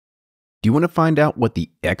Do you want to find out what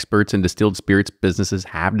the experts in distilled spirits businesses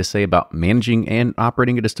have to say about managing and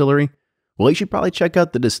operating a distillery? Well, you should probably check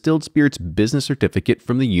out the Distilled Spirits Business Certificate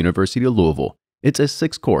from the University of Louisville. It's a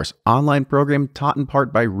 6-course online program taught in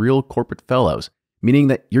part by real corporate fellows, meaning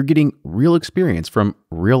that you're getting real experience from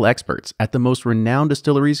real experts at the most renowned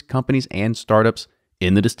distilleries, companies, and startups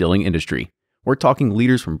in the distilling industry. We're talking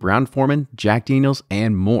leaders from Brown-Forman, Jack Daniel's,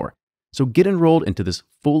 and more. So get enrolled into this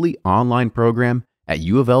fully online program at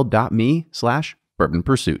ufl.me/Bourbon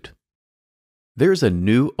Pursuit. There's a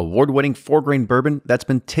new award-winning 4-grain bourbon that's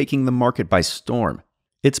been taking the market by storm.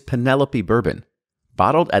 It's Penelope Bourbon.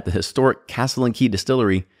 Bottled at the historic Castle and Key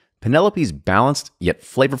Distillery, Penelope's balanced yet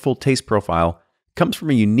flavorful taste profile comes from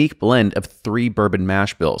a unique blend of 3 bourbon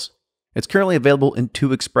mash bills. It's currently available in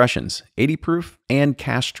 2 expressions, 80 proof and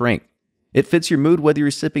cask strength. It fits your mood whether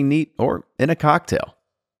you're sipping neat or in a cocktail.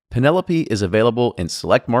 Penelope is available in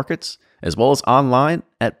select markets as well as online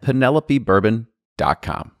at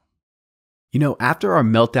penelopebourbon.com. You know, after our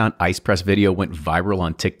Meltdown Ice Press video went viral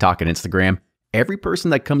on TikTok and Instagram, every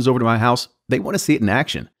person that comes over to my house, they want to see it in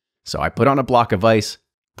action. So I put on a block of ice,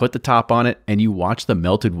 put the top on it, and you watch the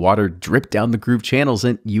melted water drip down the groove channels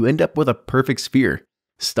and you end up with a perfect sphere.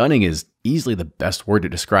 Stunning is easily the best word to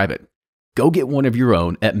describe it. Go get one of your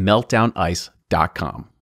own at meltdownice.com.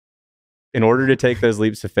 In order to take those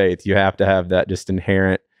leaps of faith, you have to have that just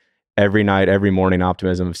inherent every night, every morning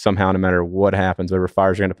optimism of somehow, no matter what happens, whatever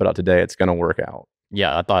fires you're going to put out today, it's going to work out.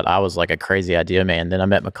 Yeah, I thought I was like a crazy idea man. Then I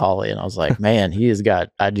met McCauley and I was like, man, he has got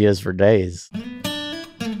ideas for days.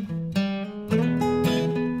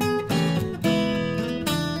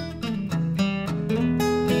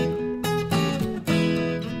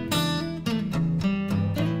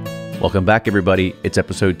 Welcome back, everybody. It's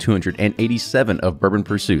episode 287 of Bourbon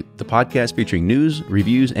Pursuit, the podcast featuring news,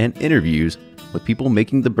 reviews, and interviews with people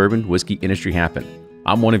making the bourbon whiskey industry happen.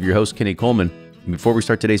 I'm one of your hosts, Kenny Coleman. And before we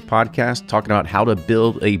start today's podcast, talking about how to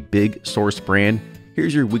build a big source brand,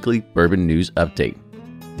 here's your weekly bourbon news update.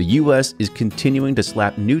 The U.S. is continuing to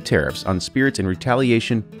slap new tariffs on spirits in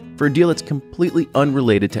retaliation for a deal that's completely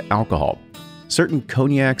unrelated to alcohol. Certain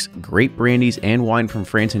cognacs, grape brandies, and wine from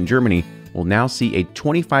France and Germany will now see a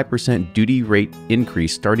 25% duty rate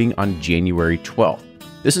increase starting on January 12th.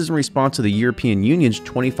 This is in response to the European Union's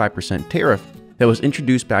 25% tariff that was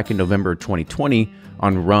introduced back in November 2020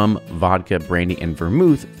 on rum, vodka, brandy, and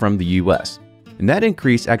vermouth from the US. And that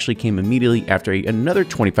increase actually came immediately after another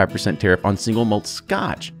 25% tariff on single malt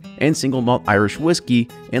Scotch and single malt Irish whiskey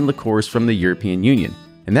and liqueurs from the European Union.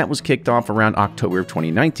 And that was kicked off around October of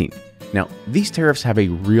 2019. Now, these tariffs have a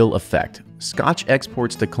real effect. Scotch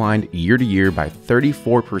exports declined year to year by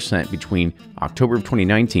 34% between October of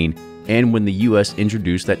 2019 and when the US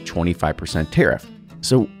introduced that 25% tariff.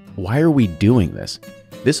 So why are we doing this?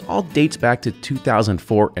 This all dates back to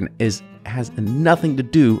 2004 and has nothing to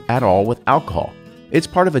do at all with alcohol. It's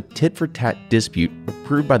part of a tit-for-tat dispute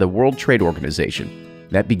approved by the World Trade Organization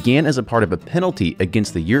that began as a part of a penalty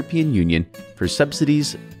against the European Union for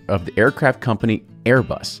subsidies of the aircraft company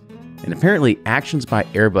Airbus. And apparently actions by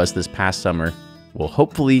Airbus this past summer will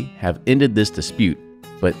hopefully have ended this dispute,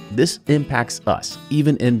 but this impacts us,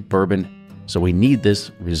 even in bourbon, so we need this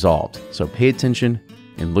resolved. So pay attention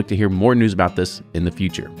and look to hear more news about this in the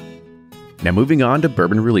future. Now moving on to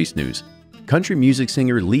bourbon release news. Country music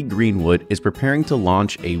singer Lee Greenwood is preparing to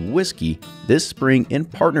launch a whiskey this spring in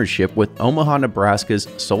partnership with Omaha, Nebraska's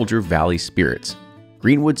Soldier Valley Spirits.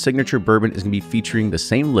 Greenwood's signature bourbon is going to be featuring the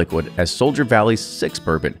same liquid as Soldier Valley's 6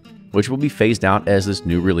 bourbon, which will be phased out as this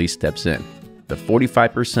new release steps in. The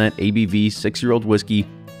 45% ABV 6-year-old whiskey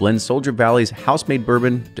blends Soldier Valley's house-made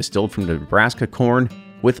bourbon distilled from the Nebraska corn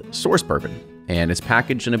with source bourbon, and it's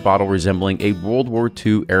packaged in a bottle resembling a World War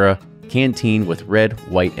II era canteen with red,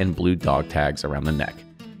 white, and blue dog tags around the neck.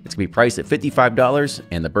 It's going to be priced at $55,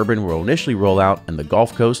 and the bourbon will initially roll out in the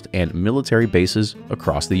Gulf Coast and military bases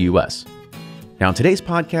across the U.S. Now, in today's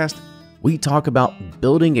podcast, we talk about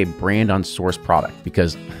building a brand on source product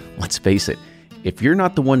because, let's face it, if you're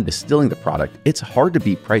not the one distilling the product, it's hard to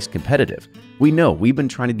be price competitive. We know, we've been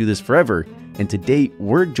trying to do this forever, and today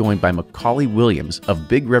we're joined by McCauley Williams of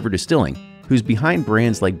Big River Distilling, who's behind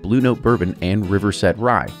brands like Blue Note Bourbon and Riverset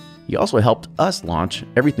Rye. He also helped us launch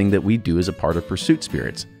everything that we do as a part of Pursuit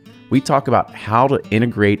Spirits. We talk about how to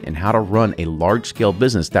integrate and how to run a large-scale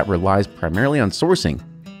business that relies primarily on sourcing,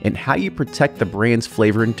 and how you protect the brand's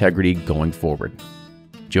flavor integrity going forward.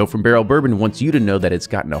 Joe from Barrel Bourbon wants you to know that it's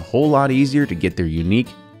gotten a whole lot easier to get their unique,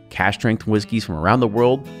 cask-strength whiskeys from around the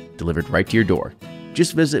world delivered right to your door.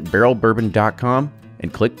 Just visit barrelbourbon.com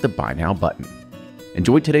and click the Buy Now button.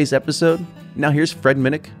 Enjoy today's episode. Now here's Fred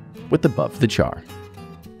Minnick with Above the Char.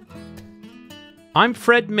 I'm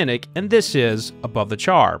Fred Minnick, and this is Above the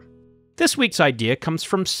Char. This week's idea comes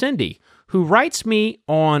from Cindy, who writes me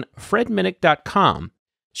on fredminnick.com.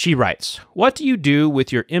 She writes, "What do you do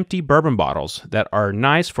with your empty bourbon bottles that are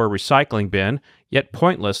nice for a recycling bin, yet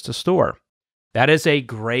pointless to store?" That is a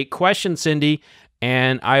great question, Cindy.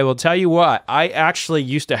 And I will tell you what, I actually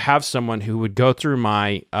used to have someone who would go through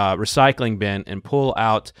my recycling bin and pull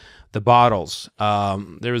out the bottles.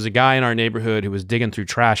 There was a guy in our neighborhood who was digging through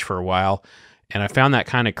trash for a while, and I found that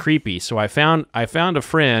kind of creepy. So I found a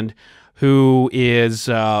friend who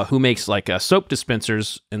makes like soap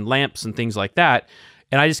dispensers and lamps and things like that,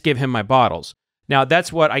 and I just give him my bottles. Now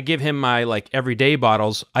that's what I give him, my like everyday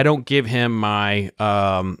bottles. I don't give him my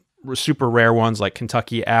super rare ones like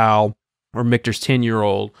Kentucky Owl or Michter's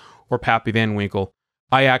 10-year-old or Pappy Van Winkle.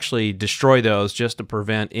 I actually destroy those just to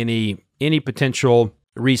prevent any potential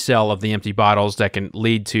resale of the empty bottles that can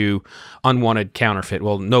lead to unwanted counterfeit.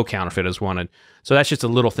 Well, no counterfeit is wanted. So that's just a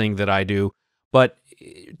little thing that I do. But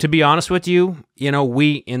to be honest with you,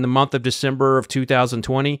 we, in the month of December of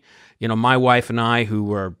 2020, my wife and I, who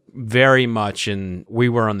were very much we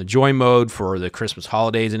were on the joy mode for the Christmas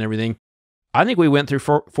holidays and everything, I think we went through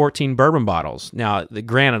 14 bourbon bottles. Now,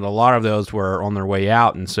 granted, a lot of those were on their way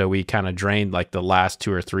out, and so we kind of drained like the last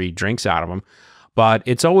 2 or 3 drinks out of them. But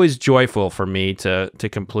it's always joyful for me to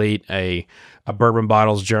complete a bourbon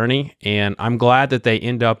bottles journey, and I'm glad that they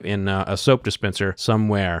end up in a soap dispenser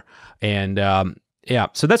somewhere. And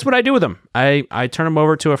so that's what I do with them. I turn them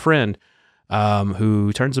over to a friend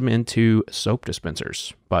who turns them into soap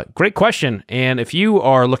dispensers. But great question. And if you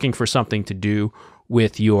are looking for something to do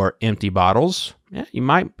with your empty bottles, you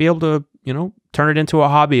might be able to, turn it into a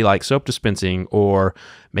hobby like soap dispensing or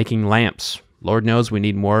making lamps. Lord knows we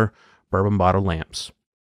need more bourbon bottle lamps.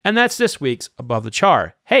 And that's this week's Above the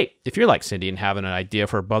Char. Hey, if you're like Cindy and having an idea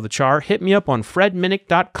for Above the Char, hit me up on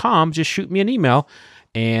fredminnick.com. Just shoot me an email,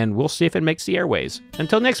 and we'll see if it makes the airways.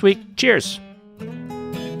 Until next week, cheers.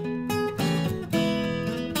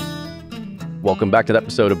 Welcome back to the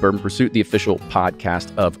episode of Bourbon Pursuit, the official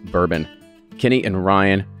podcast of Bourbon. Kenny and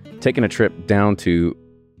Ryan taking a trip down to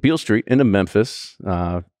Beale Street into Memphis.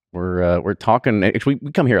 We're talking. Actually,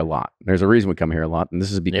 we come here a lot. There's a reason we come here a lot, and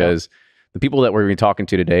this is because the people that we're going to be talking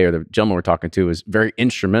to today, or the gentleman we're talking to, is very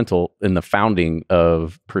instrumental in the founding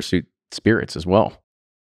of Pursuit Spirits as well.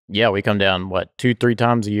 Yeah, we come down 2-3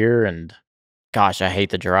 times a year, and gosh, I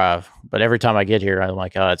hate the drive, but every time I get here, I'm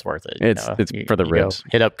like, oh, it's worth it. It's for the ribs.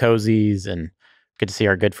 Hit up Cozy's and get to see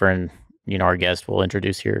our good friend, our guest we'll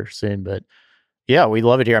introduce here soon. But yeah, we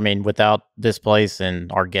love it here. I mean, without this place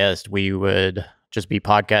and our guest, we would just be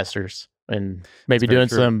podcasters and maybe doing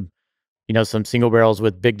some single barrels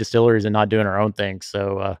with big distilleries and not doing our own thing.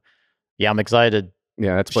 So I'm excited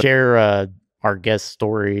to share our guest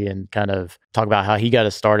story and kind of talk about how he got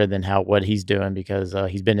us started and what he's doing, because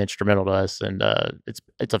he's been instrumental to us. And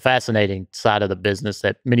it's a fascinating side of the business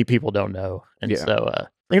that many people don't know. And so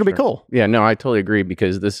I think it'll be cool. Yeah, no, I totally agree,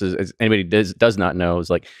 because this is, as anybody does not know, is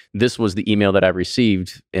like, this was the email that I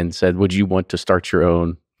received and said, would you want to start your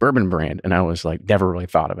own bourbon brand? And I was like, never really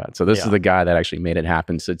thought about it. So this is the guy that actually made it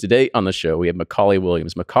happen. So today on the show, we have McCauley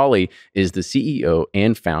Williams. McCauley is the CEO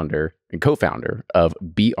and founder and co-founder of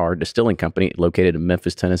BR Distilling Company, located in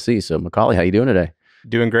Memphis, Tennessee. So McCauley, how you doing today?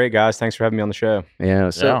 Doing great, guys. Thanks for having me on the show.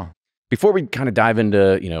 Yeah. So before we kind of dive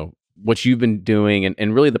into, what you've been doing,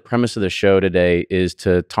 and really the premise of the show today is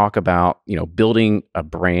to talk about, building a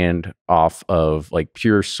brand off of like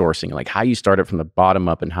pure sourcing, like how you start it from the bottom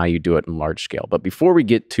up and how you do it in large scale. But before we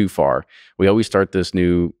get too far, we always start this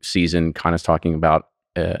new season kind of talking about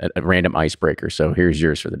a random icebreaker. So here's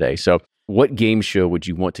yours for the day. So what game show would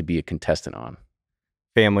you want to be a contestant on?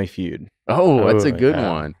 Family Feud. Oh, that's a good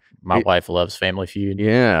one. My wife loves Family Feud.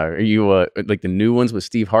 Yeah. Are you like the new ones with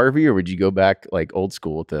Steve Harvey, or would you go back like old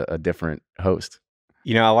school with a different host?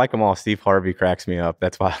 I like them all. Steve Harvey cracks me up.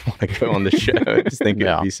 That's why I want to go on the show. I just think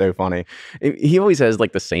it'd be so funny. He always has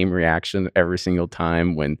like the same reaction every single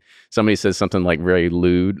time when somebody says something like very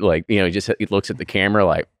lewd, like, he looks at the camera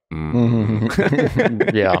like,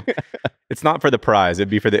 Yeah. It's not for the prize.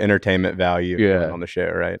 It'd be for the entertainment value on the show,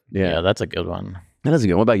 right? Yeah, that's a good one. That is a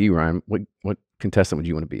good one. What about you, Ryan? What contestant would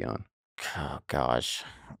you want to be on? Oh, gosh.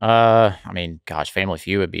 Family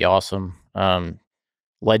Feud would be awesome.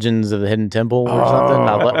 Legends of the Hidden Temple or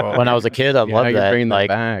something. When I was a kid, I loved that. Bringing that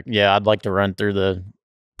back. Yeah, I'd like to run through the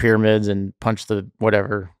pyramids and punch the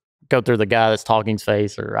whatever. Go through the guy that's talking's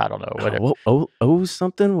face, or I don't know, whatever.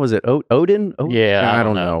 Something? Was it Odin? Yeah, I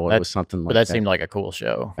don't know. It was something like that. But that seemed like a cool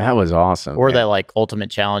show. That was awesome. Or that like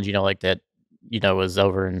ultimate challenge, like that, was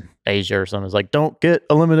over in Asia or something. It's like, don't get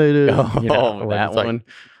eliminated. That one.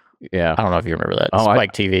 Yeah. I don't know if you remember that. Oh,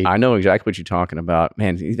 Spike TV. I know exactly what you're talking about.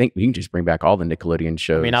 Man, you think you can just bring back all the Nickelodeon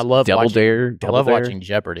shows? I mean, I love Double watching, Dare. I love watching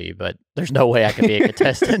Jeopardy, but there's no way I could be a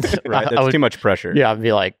contestant. Right. That's too much pressure. Yeah, I'd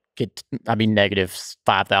be like, I'd be negative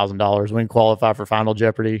 $5,000 when qualify for Final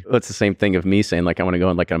Jeopardy. Well, it's the same thing of me saying like I want to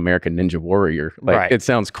go in like an American Ninja Warrior. Like Right. it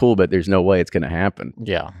sounds cool, but there's no way it's going to happen.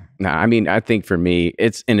 Yeah. Nah, I mean, I think for me,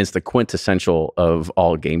 it's the quintessential of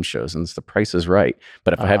all game shows, and it's The Price is Right.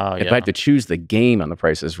 But if I had to choose the game on The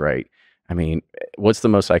Price is Right, I mean, what's the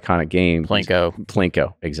most iconic game?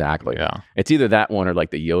 Plinko, exactly. Yeah. It's either that one or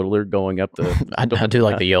like the yodeler going up the. I do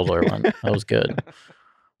like the yodeler one. That was good.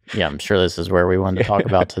 Yeah, I'm sure this is where we wanted to talk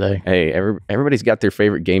about today. Hey, everybody's got their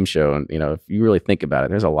favorite game show, and if you really think about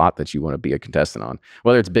it, there's a lot that you want to be a contestant on,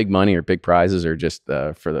 whether it's big money or big prizes or just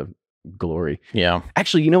for the glory. Yeah.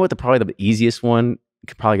 Actually, you know what? Probably the easiest one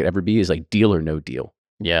could probably ever be is like Deal or No Deal.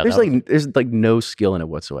 Yeah. There's like no skill in it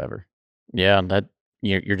whatsoever. Yeah, that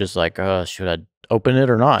you're just like, should I open it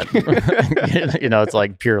or not? It's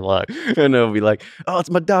like pure luck. And they'll be like, oh, it's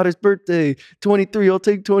my daughter's birthday, 23. I'll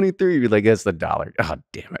take 23. Be like, that's the dollar. Oh,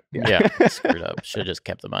 damn it. Yeah, screwed up. Should have just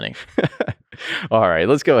kept the money. All right,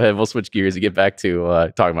 let's go ahead. We'll switch gears and get back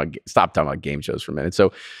to stop talking about game shows for a minute.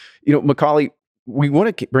 So, McCauley, we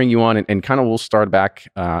want to bring you on and kind of we'll start back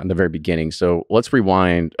in the very beginning. So let's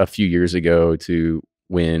rewind a few years ago to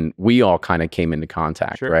when we all kind of came into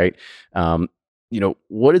contact, Sure. right?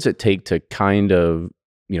 What does it take to kind of,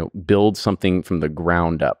 build something from the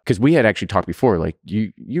ground up? Because we had actually talked before, like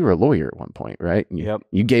you were a lawyer at one point, right? Yep.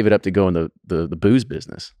 You gave it up to go in the booze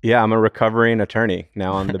business. Yeah, I'm a recovering attorney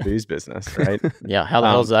now in the booze business, right? Yeah, how the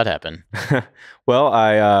hell does that happen? Well,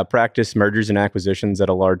 I practice mergers and acquisitions at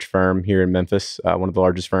a large firm here in Memphis, one of the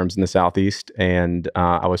largest firms in the Southeast. And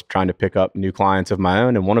I was trying to pick up new clients of my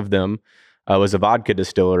own. And one of them was a vodka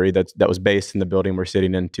distillery that was based in the building we're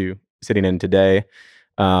sitting in today.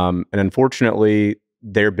 And unfortunately,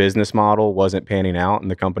 their business model wasn't panning out and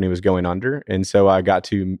the company was going under. And so I got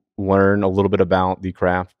to learn a little bit about the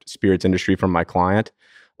craft spirits industry from my client.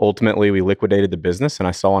 Ultimately, we liquidated the business and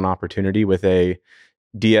I saw an opportunity with a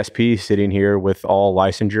DSP sitting here with all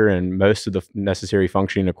licensure and most of the necessary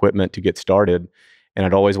functioning equipment to get started. And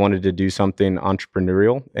I'd always wanted to do something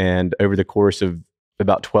entrepreneurial. And over the course of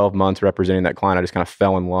about 12 months representing that client, I just kind of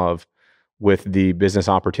fell in love with the business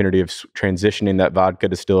opportunity of transitioning that vodka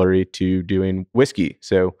distillery to doing whiskey,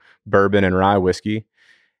 so bourbon and rye whiskey.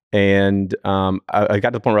 And I got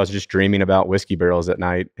to the point where I was just dreaming about whiskey barrels at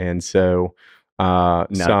night. And so now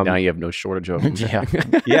you have no shortage of them.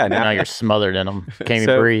 Yeah. Now you're smothered in them. Can't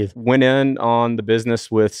even breathe. Went in on the business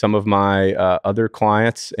with some of my other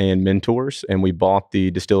clients and mentors, and we bought the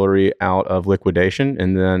distillery out of liquidation.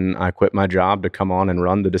 And then I quit my job to come on and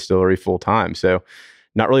run the distillery full time. So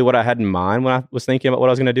not really what I had in mind when I was thinking about what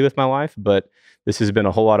I was going to do with my life, but this has been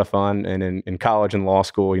a whole lot of fun. And in college and law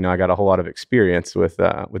school, I got a whole lot of experience with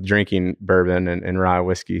drinking bourbon and rye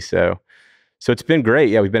whiskey. So it's been great.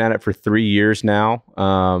 Yeah, we've been at it for 3 years now.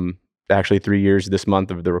 Actually 3 years this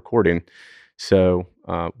month of the recording. So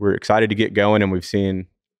we're excited to get going, and we've seen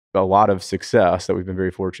a lot of success that we've been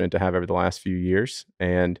very fortunate to have over the last few years.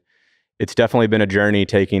 And it's definitely been a journey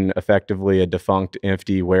taking effectively a defunct,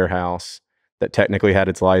 empty warehouse that technically had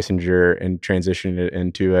its licensure and transitioning it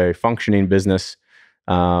into a functioning business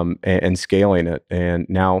and scaling it. And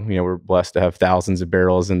now, we're blessed to have thousands of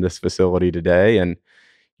barrels in this facility today. And,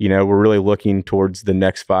 we're really looking towards the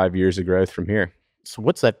next 5 years of growth from here. So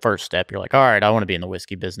what's that first step? You're like, all right, I want to be in the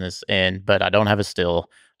whiskey business, but I don't have a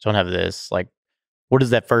still, don't have this. Like, what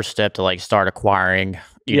is that first step to like start acquiring,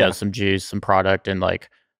 some juice, some product, and like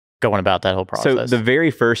going about that whole process? So the very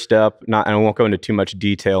first step, and I won't go into too much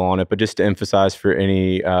detail on it, but just to emphasize for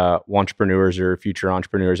any entrepreneurs or future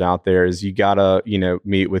entrepreneurs out there, is you gotta,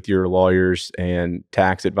 meet with your lawyers and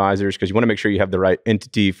tax advisors, because you want to make sure you have the right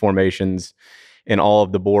entity formations and all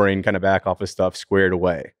of the boring kind of back office stuff squared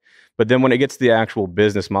away. But then when it gets to the actual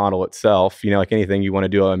business model itself, like anything, you want to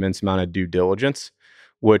do an immense amount of due diligence,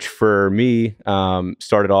 which for me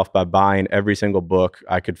started off by buying every single book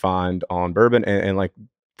I could find on bourbon and like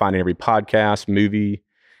finding every podcast, movie,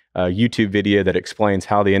 YouTube video that explains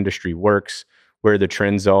how the industry works, where the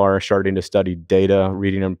trends are, starting to study data,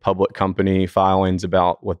 reading in public company filings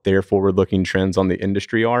about what their forward-looking trends on the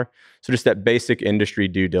industry are. So just that basic industry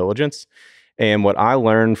due diligence. And what I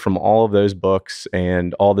learned from all of those books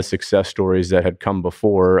and all the success stories that had come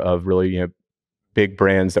before of really, big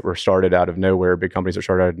brands that were started out of nowhere, big companies that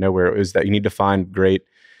started out of nowhere, is that you need to find great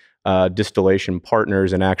distillation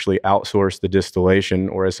partners and actually outsource the distillation,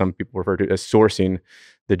 or as some people refer to as sourcing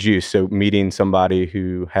the juice. So meeting somebody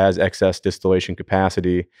who has excess distillation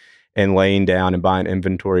capacity and laying down and buying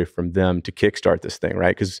inventory from them to kickstart this thing,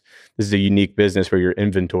 right? Because this is a unique business where your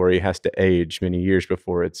inventory has to age many years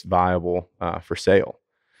before it's viable for sale.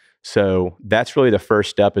 So that's really the first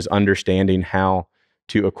step, is understanding how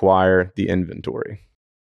to acquire the inventory.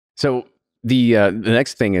 So the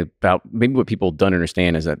next thing about maybe what people don't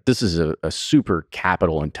understand is that this is a super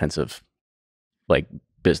capital intensive like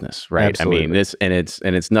business, right? Absolutely. I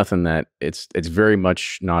mean, it's nothing that it's very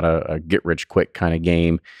much not a get rich quick kind of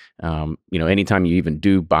game. Anytime you even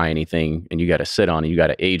do buy anything and you got to sit on it, you got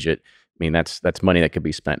to age it. I mean, that's money that could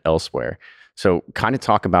be spent elsewhere. So kind of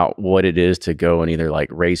talk about what it is to go and either like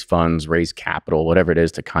raise funds, raise capital, whatever it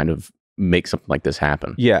is to kind of make something like this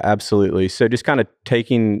happen. Yeah, absolutely. So just kind of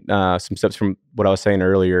taking some steps from what I was saying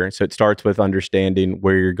earlier. So it starts with understanding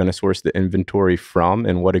where you're going to source the inventory from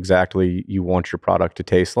and what exactly you want your product to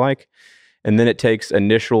taste like. And then it takes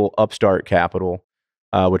initial upstart capital,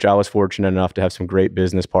 which I was fortunate enough to have some great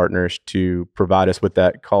business partners to provide us with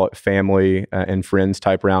that, call it family and friends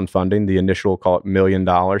type round funding, the initial, call it $1 million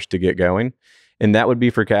to get going. And that would be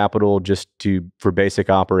for capital for basic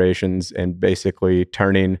operations and basically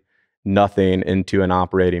turning nothing into an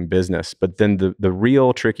operating business. But then the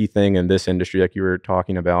real tricky thing in this industry, like you were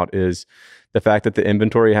talking about, is the fact that the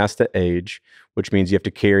inventory has to age, which means you have to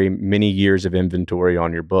carry many years of inventory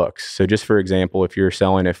on your books. So just for example, if you're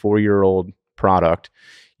selling a 4-year-old product,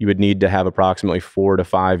 you would need to have approximately 4 to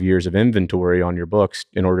 5 years of inventory on your books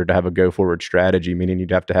in order to have a go-forward strategy, meaning you'd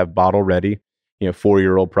have to have bottle ready,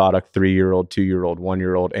 4-year-old product, 3-year-old, 2-year-old,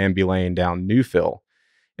 1-year-old, and be laying down new fill.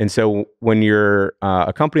 And so when you're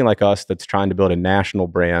a company like us that's trying to build a national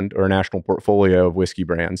brand or a national portfolio of whiskey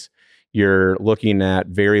brands, you're looking at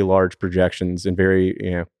very large projections and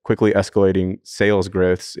very quickly escalating sales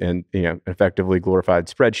growths and effectively glorified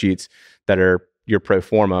spreadsheets that are your pro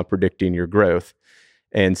forma predicting your growth.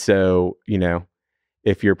 And so,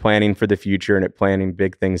 if you're planning for the future and planning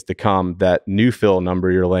big things to come, that new fill number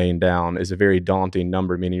you're laying down is a very daunting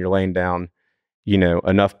number, meaning you're laying down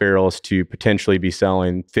enough barrels to potentially be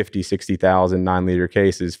selling 50, 60,000 9-liter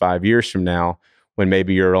cases 5 years from now, when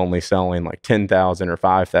maybe you're only selling like 10,000 or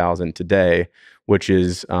 5,000 today, which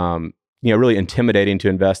is, really intimidating to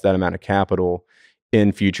invest that amount of capital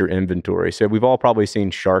in future inventory. So we've all probably seen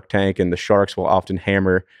Shark Tank, and the sharks will often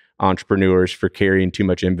hammer entrepreneurs for carrying too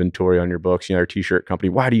much inventory on your books. Our t-shirt company,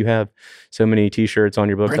 why do you have so many t-shirts on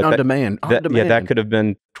your books? Print on demand. Yeah, that could have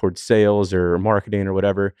been towards sales or marketing or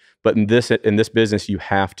whatever. But in this business, you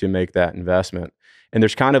have to make that investment. And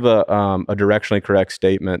there's kind of a directionally correct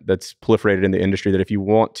statement that's proliferated in the industry that if you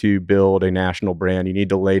want to build a national brand, you need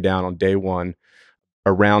to lay down on day one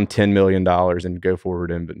around $10 million in go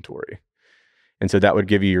forward inventory. And so that would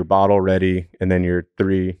give you your bottle ready, and then your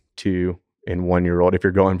 3, 2, and 1-year-old if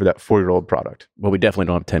you're going for that 4-year-old product. Well, we definitely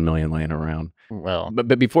don't have 10 million laying around. Well,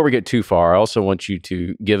 But before we get too far, I also want you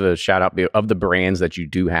to give a shout out of the brands that you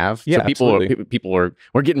do have. Yeah, so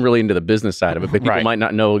we're getting really into the business side of it, but people Right. might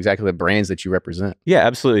not know exactly the brands that you represent. Yeah,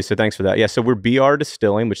 absolutely. So thanks for that. Yeah, so we're BR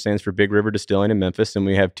Distilling, which stands for Big River Distilling in Memphis, and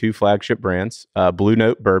we have 2 flagship brands, Blue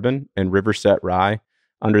Note Bourbon and Riverset Rye.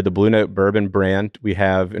 Under the Blue Note Bourbon brand, we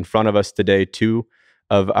have in front of us today 2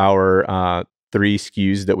 of our 3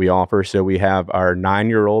 SKUs that we offer. So we have our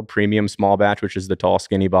 9-year-old premium small batch, which is the tall,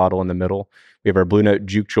 skinny bottle in the middle. We have our Blue Note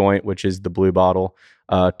Juke Joint, which is the blue bottle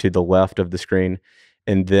to the left of the screen.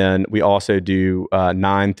 And then we also do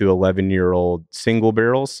 9 through 11-year-old single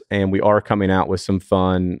barrels. And we are coming out with some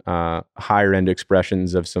fun higher end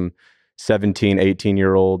expressions of some 17,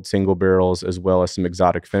 18-year-old single barrels, as well as some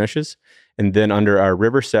exotic finishes. And then under our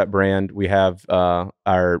Riverset brand, we have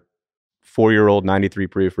our 4-year-old 93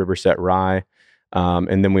 proof Riverset Rye.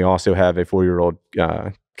 And then we also have a 4-year-old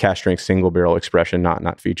cask strength single barrel expression,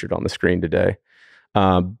 not featured on the screen today.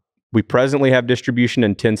 We presently have distribution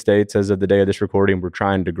in 10 states as of the day of this recording. We're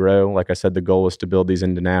trying to grow. Like I said, the goal is to build these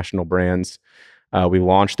into national brands. We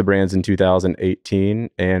launched the brands in 2018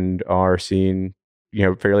 and are seeing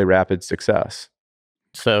fairly rapid success.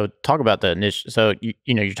 so talk about the initial. So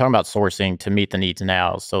you're talking about sourcing to meet the needs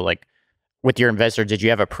now. So like with your investor, did you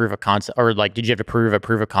have a proof of concept, or like did you have to prove a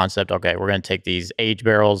proof of concept? Okay, we're going to take these aged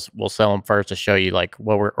barrels. We'll sell them first to show you like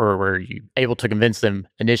were you able to convince them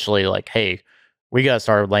initially like, hey, we got to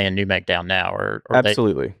start laying new make down now, or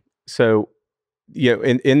Absolutely. So,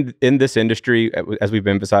 in this industry, as we've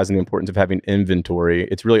been emphasizing the importance of having inventory,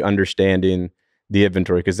 it's really understanding the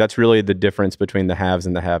inventory, because that's really the difference between the haves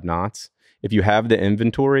and the have-nots. If you have the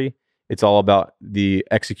inventory, it's all about the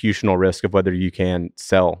executional risk of whether you can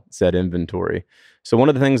sell said inventory. So one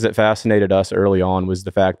of the things that fascinated us early on was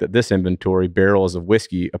the fact that this inventory, barrels of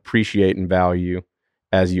whiskey, appreciate in value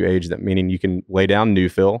as you age them, meaning you can lay down new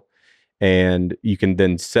fill. and you can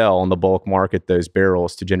then sell on the bulk market those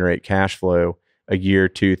barrels to generate cash flow a year,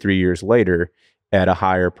 2, 3 years later at a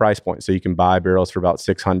higher price point. So you can buy barrels for about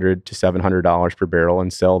 $600 to $700 per barrel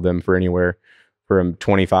and sell them for anywhere from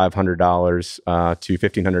 $2,500 to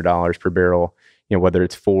 $1,500 per barrel, whether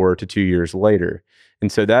it's 4 to 2 years later.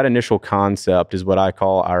 And so that initial concept is what I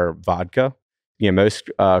call our vodka. Most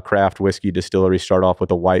craft whiskey distilleries start off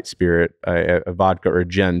with a white spirit, a vodka or a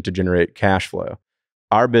gin to generate cash flow.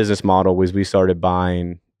 Our business model was we started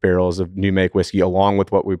buying barrels of new make whiskey along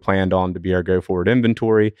with what we planned on to be our go-forward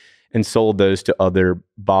inventory and sold those to other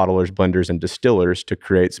bottlers, blenders, and distillers to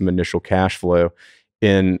create some initial cash flow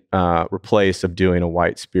in replace of doing a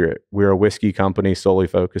white spirit. We're a whiskey company solely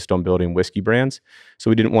focused on building whiskey brands, so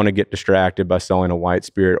we didn't want to get distracted by selling a white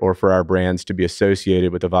spirit or for our brands to be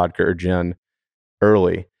associated with a vodka or gin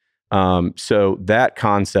early. So that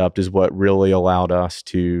concept is what really allowed us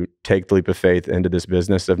to take the leap of faith into this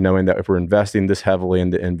business of knowing that if we're investing this heavily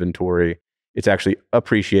into inventory, it's actually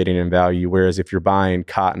appreciating in value. Whereas if you're buying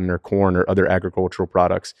cotton or corn or other agricultural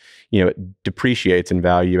products, it depreciates in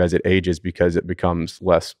value as it ages because it becomes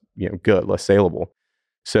less, good, less saleable.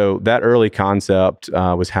 So that early concept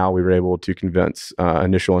was how we were able to convince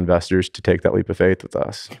initial investors to take that leap of faith with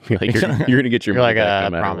us. Like you're going to get your You're money like, back I no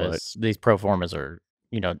matter promise these pro formas are,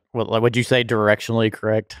 would you say directionally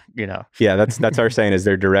correct? Yeah, that's our saying is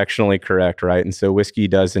they're directionally correct, right? And so whiskey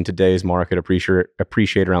does in today's market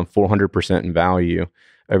appreciate around 400% in value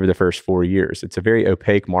over the first 4 years. It's a very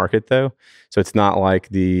opaque market though. So it's not like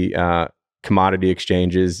the commodity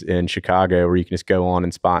exchanges in Chicago where you can just go on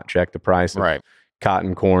and spot check the price of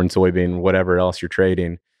cotton, corn, soybean, whatever else you're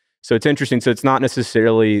trading. So it's interesting. So it's not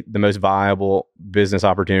necessarily the most viable business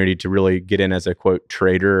opportunity to really get in as a quote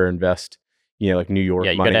trader or invest, like New York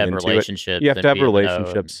money into it. You got to have relationships. You have to have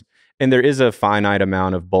relationships. And there is a finite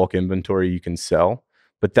amount of bulk inventory you can sell.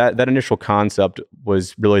 But that initial concept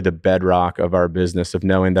was really the bedrock of our business, of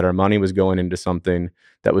knowing that our money was going into something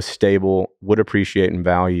that was stable, would appreciate in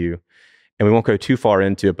value. And we won't go too far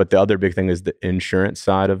into it, but the other big thing is the insurance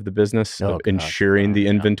side of the business, of insuring the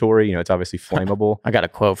inventory. It's obviously flammable. I got a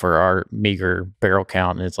quote for our meager barrel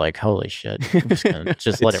count, and it's like, holy shit, I'm just gonna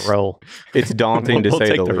let it roll. It's daunting to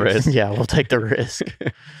say the least. Risk. Yeah, we'll take the risk.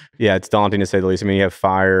 Yeah, it's daunting to say the least. I mean, you have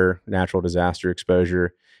fire, natural disaster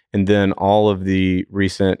exposure, and then all of the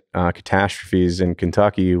recent catastrophes in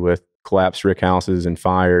Kentucky with collapsed rick houses and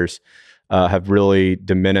fires have really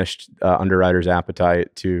diminished underwriters'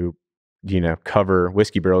 appetite to cover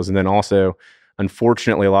whiskey barrels. And then also,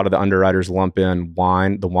 unfortunately, a lot of the underwriters lump in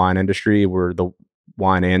the wine industry. We're the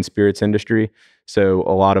wine and spirits industry. So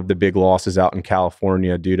a lot of the big losses out in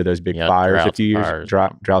California due to those big fires a few years,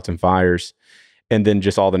 droughts and fires, and then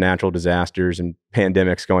just all the natural disasters and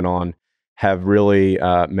pandemics going on have really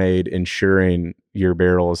made insuring your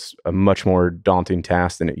barrels a much more daunting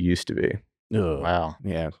task than it used to be. Ugh. Wow.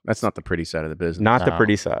 Yeah, that's not the pretty side of the business. Not the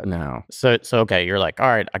pretty side. No. So okay, you're like, all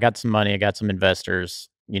right, I got some money, I got some investors,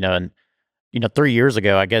 and 3 years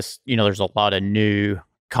ago, I guess, there's a lot of new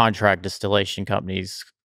contract distillation companies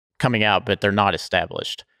coming out, but they're not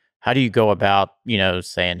established. How do you go about,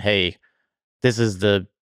 saying, hey, this is the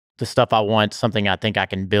stuff I want, something I think I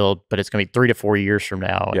can build, but it's going to be 3 to 4 years from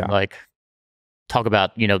now. Yeah. And like, talk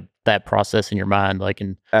about, that process in your mind,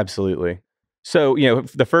 Absolutely. So,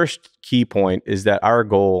 the first key point is that our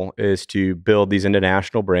goal is to build these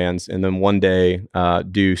international brands and then one day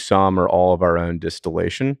do some or all of our own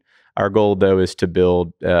distillation. Our goal, though, is to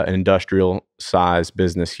build an industrial size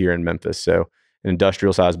business here in Memphis. So an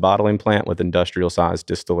industrial size bottling plant with industrial size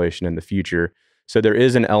distillation in the future. So there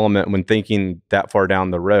is an element when thinking that far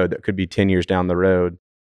down the road, that could be 10 years down the road,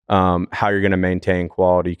 how you're going to maintain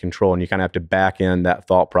quality control. And you kind of have to back in that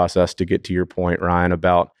thought process to get to your point, Ryan,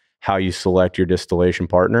 about how you select your distillation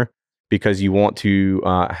partner, because you want to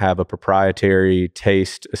have a proprietary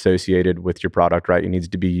taste associated with your product, right? It needs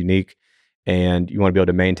to be unique, and you want to be able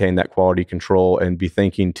to maintain that quality control and be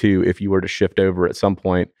thinking too, if you were to shift over at some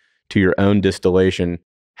point to your own distillation,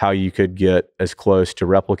 how you could get as close to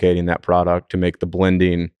replicating that product to make the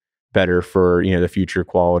blending better for the future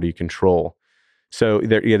quality control. So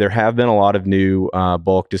there have been a lot of new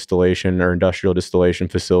bulk distillation or industrial distillation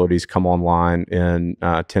facilities come online in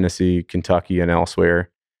Tennessee, Kentucky, and elsewhere.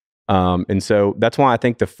 And so that's why I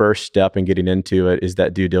think the first step in getting into it is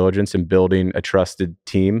that due diligence and building a trusted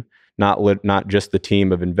team, not just the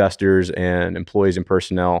team of investors and employees and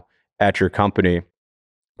personnel at your company,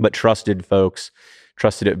 but trusted folks,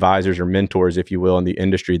 trusted advisors or mentors, if you will, in the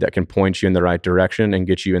industry that can point you in the right direction and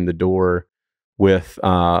get you in the door with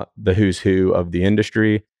the who's who of the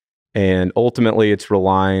industry. And ultimately, it's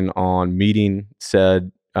relying on meeting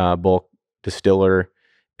said bulk distiller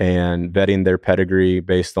and vetting their pedigree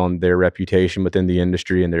based on their reputation within the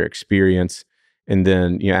industry and their experience, and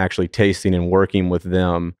then actually tasting and working with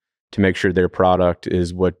them to make sure their product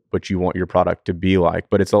is what you want your product to be like.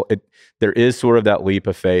 But there is sort of that leap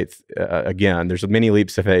of faith. Again, there's many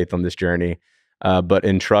leaps of faith on this journey, but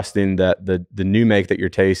in trusting that the new make that you're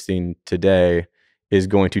tasting today is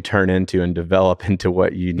going to turn into and develop into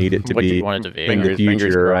what you need it to what be you want it to be in the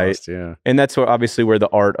future, right? Yeah. And that's obviously where the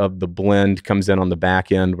art of the blend comes in on the back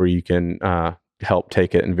end, where you can help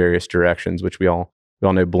take it in various directions, which we all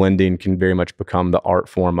know blending can very much become the art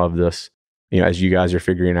form of this, as you guys are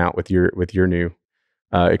figuring out with your new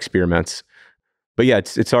experiments. But yeah, it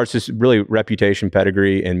starts just really reputation,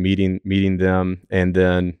 pedigree, and meeting them, and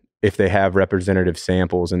then if they have representative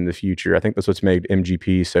samples in the future. I think that's what's made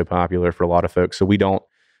MGP so popular for a lot of folks. So we don't,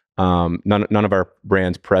 none of our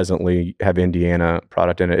brands presently have Indiana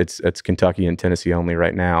product in it. It's Kentucky and Tennessee only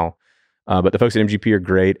right now. But the folks at MGP are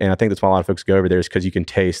great. And I think that's why a lot of folks go over there, is because you can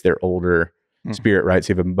taste their older spirit, right?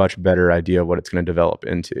 So you have a much better idea of what it's going to develop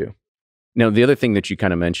into. Now, the other thing that you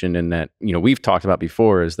kind of mentioned, and that we've talked about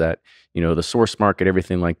before, is that the source market,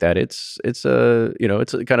 everything like that. It's a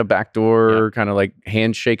kind of backdoor kind of like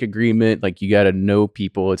handshake agreement. Like, you got to know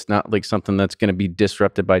people. It's not like something that's going to be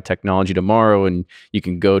disrupted by technology tomorrow, and you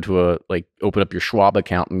can go to open up your Schwab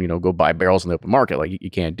account and go buy barrels in the open market. Like,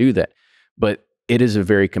 you can't do that. But it is a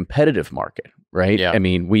very competitive market, right? Yeah. I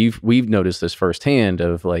mean, we've noticed this firsthand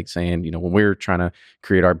of like saying, when we're trying to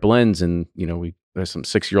create our blends, and there's some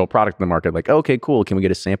 6-year-old product in the market, like, okay, cool, can we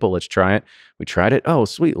get a sample? Let's try it. We tried it. Oh,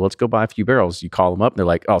 sweet. Let's go buy a few barrels. You call them up and they're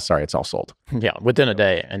like, oh, sorry, it's all sold. Yeah, within a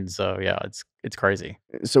day. And so, yeah, it's crazy.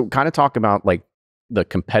 So kind of talk about like the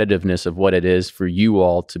competitiveness of what it is for you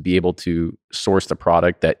all to be able to source the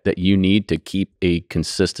product that you need to keep a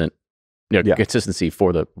consistent consistency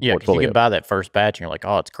for the portfolio. Because you can buy that first batch and you're like,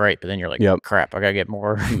 oh, it's great. But then you're like, crap, I got to get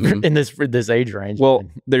more in this age range. Well,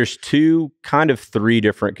 there's kind of three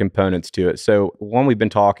different components to it. So one we've been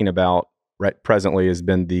talking about right presently has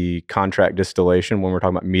been the contract distillation, when we're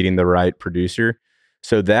talking about meeting the right producer.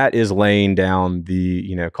 So that is laying down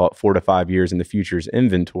the, call it 4 to 5 years in the future's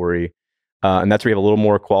inventory. And that's where you have a little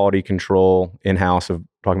more quality control in-house of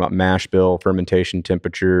talking about mash bill, fermentation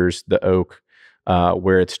temperatures, the oak,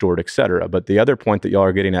 where it's stored, et cetera. But the other point that y'all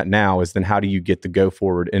are getting at now is then how do you get the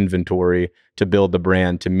go-forward inventory to build the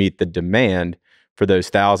brand to meet the demand for those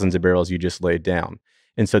thousands of barrels you just laid down?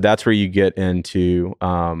 And so that's where you get into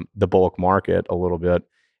the bulk market a little bit,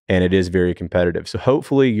 and it is very competitive. So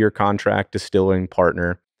hopefully your contract distilling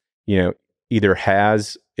partner, either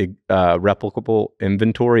has a replicable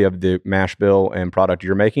inventory of the mash bill and product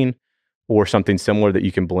you're making, or something similar that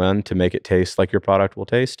you can blend to make it taste like your product will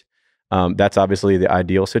taste. That's obviously the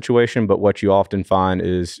ideal situation, but what you often find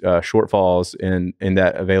is shortfalls in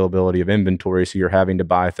that availability of inventory. So you're having to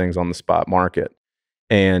buy things on the spot market.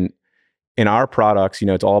 And in our products,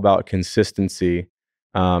 it's all about consistency.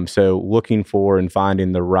 So looking for and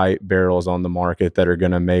finding the right barrels on the market that are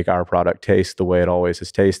going to make our product taste the way it always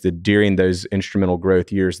has tasted during those instrumental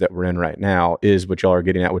growth years that we're in right now is what y'all are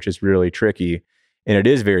getting at, which is really tricky. And it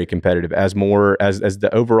is very competitive as the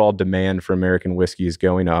overall demand for American whiskey is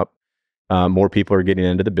going up. More people are getting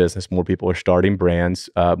into the business. More people are starting brands.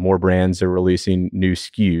 More brands are releasing new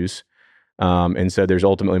SKUs. And so there's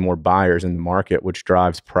ultimately more buyers in the market, which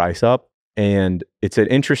drives price up. And it's an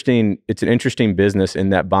interesting business in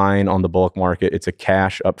that buying on the bulk market, it's a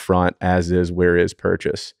cash upfront, as is where is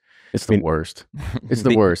purchase. It's the worst. It's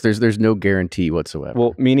the worst. There's no guarantee whatsoever.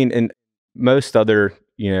 Well, meaning in most other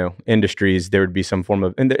industries, there would be some form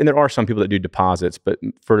of, and there are some people that do deposits, but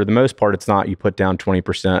for the most part, it's not you put down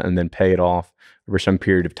 20% and then pay it off over some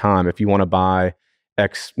period of time. If you want to buy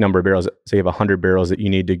X number of barrels, say you have 100 barrels that you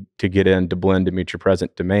need to get in to blend to meet your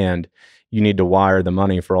present demand, you need to wire the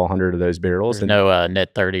money for all 100 of those barrels. There's no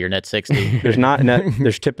net 30 or net 60. There's not net.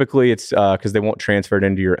 There's typically it's because they won't transfer it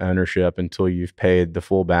into your ownership until you've paid the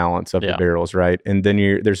full balance of the barrels, right? And then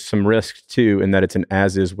there's some risk too in that it's an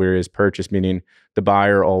as is where is purchase, meaning the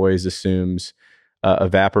buyer always assumes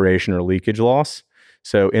evaporation or leakage loss.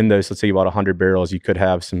 So in those, let's say you bought 100 barrels, you could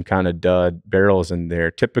have some kind of dud barrels in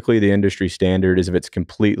there. Typically, the industry standard is if it's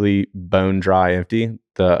completely bone dry empty,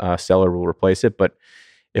 the seller will replace it. But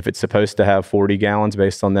if it's supposed to have 40 gallons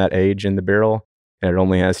based on that age in the barrel, and it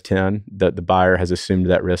only has 10, the buyer has assumed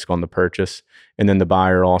that risk on the purchase. And then the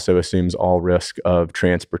buyer also assumes all risk of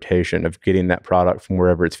transportation, of getting that product from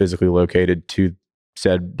wherever it's physically located to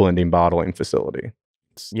said blending bottling facility.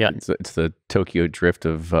 It's the Tokyo drift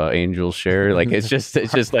of Angel's share. Like it's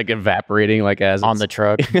just like evaporating like as on the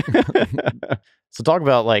truck. So talk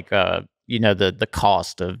about like the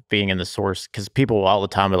cost of being in the source, because people all the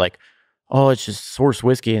time are like, oh, it's just source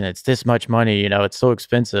whiskey and it's this much money, it's so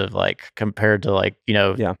expensive, like compared to like,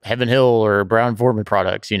 Yeah. Heaven Hill or Brown Forman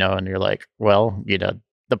products, and you're like, well,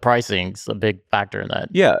 the pricing's a big factor in that.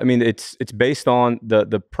 Yeah, I mean, it's based on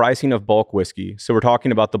the pricing of bulk whiskey. So we're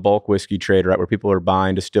talking about the bulk whiskey trade, right, where people are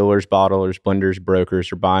buying, distillers, bottlers, blenders, brokers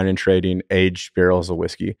are buying and trading aged barrels of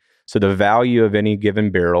whiskey. So the value of any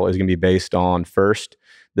given barrel is going to be based on, first,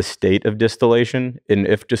 the state of distillation, and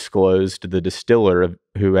if disclosed, the distiller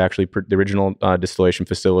who actually the original distillation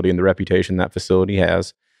facility and the reputation that facility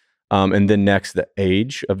has. And then next, the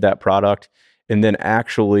age of that product. And then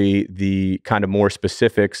actually the kind of more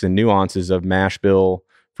specifics and nuances of mash bill,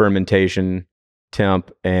 fermentation,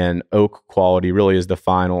 temp, and oak quality really is the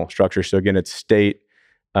final structure. So again, it's state,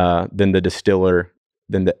 then the distiller,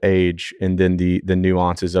 then the age, and then the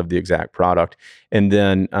nuances of the exact product. And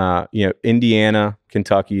then Indiana,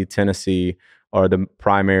 Kentucky, Tennessee are the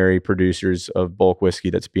primary producers of bulk whiskey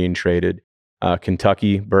that's being traded.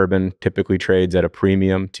 Kentucky bourbon typically trades at a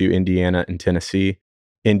premium to Indiana and Tennessee.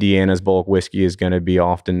 Indiana's bulk whiskey is going to be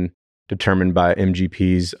often determined by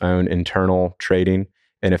MGP's own internal trading.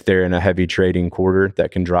 And if they're in a heavy trading quarter,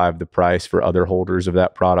 that can drive the price for other holders of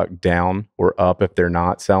that product down or up if they're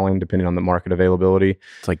not selling, depending on the market availability.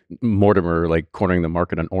 It's like Mortimer, like cornering the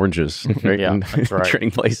market on oranges, right? Yeah, that's right.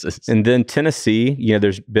 Trading places. And then Tennessee,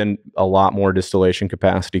 there's been a lot more distillation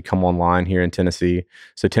capacity come online here in Tennessee.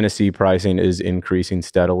 So Tennessee pricing is increasing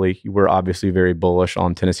steadily. We're obviously very bullish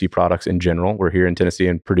on Tennessee products in general. We're here in Tennessee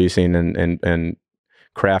and producing and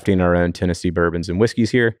crafting our own Tennessee bourbons and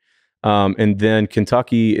whiskeys here. And then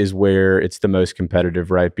Kentucky is where it's the most competitive,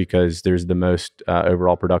 right? Because there's the most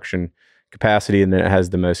overall production capacity, and then it has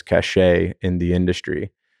the most cachet in the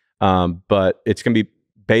industry. But it's going to be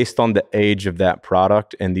based on the age of that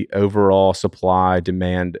product, and the overall supply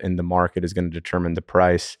demand in the market is going to determine the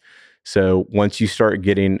price. So once you start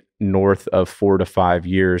getting north of 4 to 5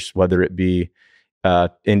 years, whether it be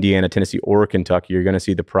Indiana, Tennessee, or Kentucky, you're going to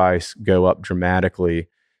see the price go up dramatically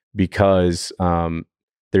because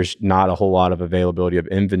there's not a whole lot of availability of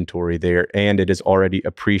inventory there, and it is already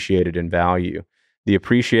appreciated in value. The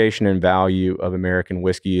appreciation in value of American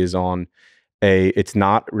whiskey is on it's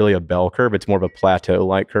not really a bell curve, it's more of a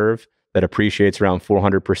plateau-like curve that appreciates around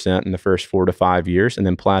 400% in the first 4 to 5 years, and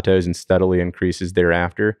then plateaus and steadily increases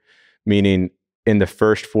thereafter, meaning in the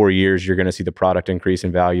first 4 years, you're going to see the product increase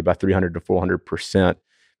in value by 300 to 400%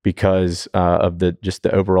 because of the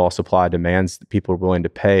overall supply demands that people are willing to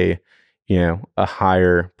pay a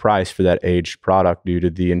higher price for that aged product due to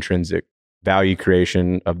the intrinsic value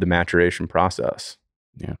creation of the maturation process.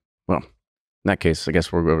 Yeah. Well, in that case, I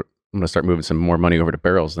guess I'm going to start moving some more money over to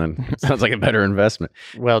barrels then. Sounds like a better investment.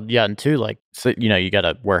 Well, yeah. And two, like, so, you got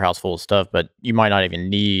a warehouse full of stuff, but you might not even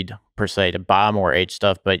need per se to buy more aged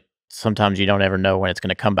stuff, but sometimes you don't ever know when it's going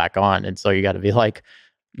to come back on. And so you got to be like,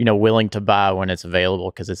 willing to buy when it's available,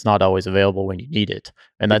 because it's not always available when you need it.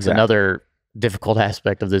 And that's another difficult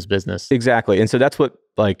aspect of this business. Exactly. And so that's what,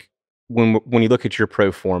 like, when you look at your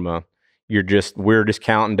pro forma, we're just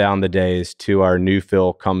counting down the days to our new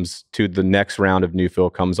fill to the next round of new fill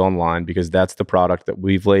comes online, because that's the product that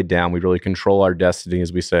we've laid down. We really control our destiny,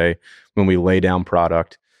 as we say, when we lay down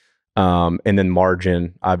product. And then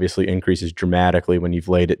margin obviously increases dramatically when you've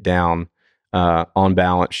laid it down on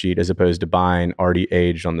balance sheet, as opposed to buying already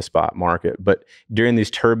aged on the spot market. But during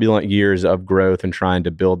these turbulent years of growth and trying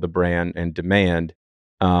to build the brand and demand,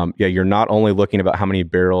 you're not only looking about how many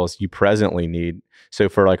barrels you presently need. So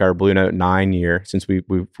for like our Blue Note 9 year, since we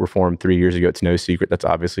were formed 3 years ago, it's no secret that's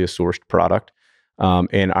obviously a sourced product.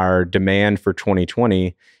 And our demand for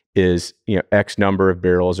 2020 is X number of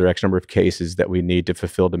barrels or X number of cases that we need to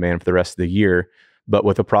fulfill demand for the rest of the year. But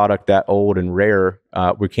with a product that old and rare,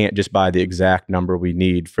 we can't just buy the exact number we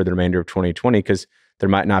need for the remainder of 2020, because there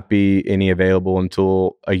might not be any available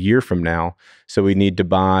until a year from now. So we need to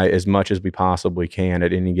buy as much as we possibly can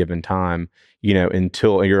at any given time,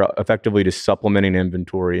 until you're effectively just supplementing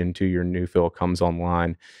inventory until your new fill comes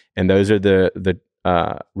online. And those are the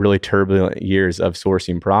really turbulent years of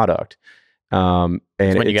sourcing product. And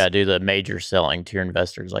when you got to do the major selling to your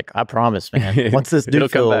investors, like, I promise, man, once this new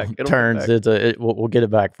fill turns, we'll get it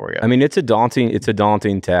back for you. I mean, it's a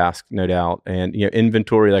daunting task, no doubt. And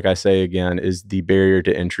inventory, like I say again, is the barrier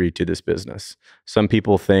to entry to this business. Some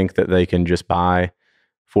people think that they can just buy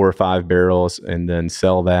 4 or 5 barrels and then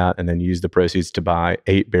sell that, and then use the proceeds to buy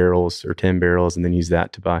 8 barrels or 10 barrels, and then use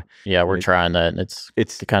that to buy. Yeah, we're trying that, and it's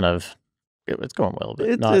it's going well, but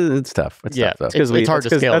it's tough. It's tough, though. It's hard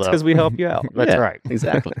to scale. That's because we help you out. That's right.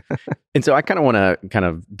 Exactly. And so I kind of want to kind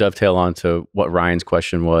of dovetail onto what Ryan's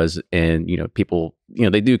question was. And, people,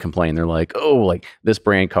 they do complain. They're like, oh, like this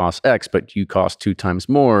brand costs X, but you cost 2 times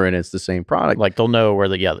more and it's the same product. Like they'll know where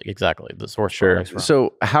the source product's from.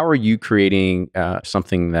 So how are you creating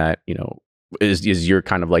something that, is your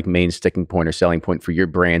kind of like main sticking point or selling point for your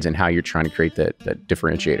brands, and how you're trying to create that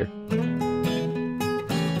differentiator?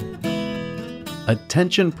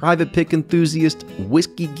 Attention private pick enthusiasts,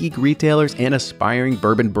 whiskey geek retailers, and aspiring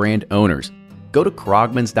bourbon brand owners. Go to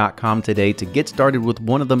krogmans.com today to get started with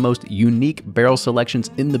one of the most unique barrel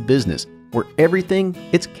selections in the business, where everything,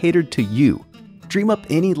 it's catered to you. Dream up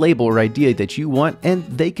any label or idea that you want and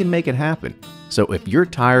they can make it happen. So if you're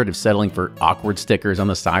tired of settling for awkward stickers on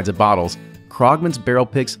the sides of bottles, Krogman's Barrel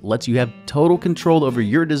Picks lets you have total control over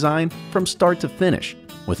your design from start to finish.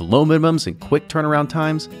 With low minimums and quick turnaround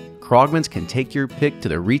times, Krogman's can take your pick to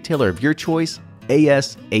the retailer of your choice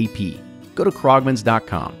ASAP. Go to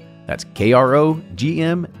krogmans.com. That's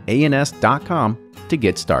KROGMANS.com to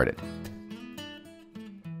get started.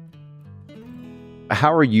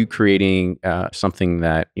 How are you creating something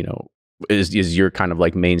that, is your kind of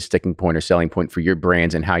like main sticking point or selling point for your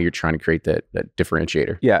brands, and how you're trying to create that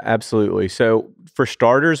differentiator? Yeah, absolutely. So for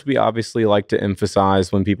starters, we obviously like to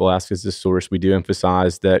emphasize, when people ask us this source, we do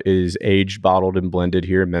emphasize that it is aged, bottled, and blended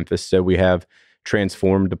here in Memphis. So we have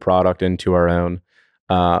transformed the product into our own.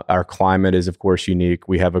 Our climate is, of course, unique.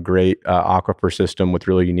 We have a great aquifer system with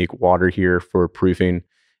really unique water here for proofing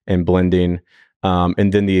and blending.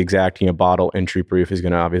 And then the exact bottle entry proof is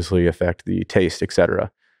going to obviously affect the taste, et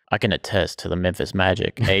cetera. I can attest to the Memphis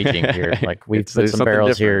magic aging here. Like we've put some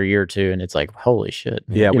barrels here a year or two, and it's like, holy shit.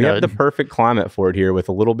 Yeah, we have the perfect climate for it here, with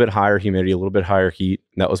a little bit higher humidity, a little bit higher heat.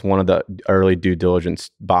 And that was one of the early due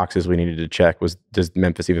diligence boxes we needed to check, was, does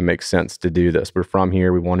Memphis even make sense to do this? We're from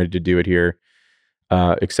here. We wanted to do it here,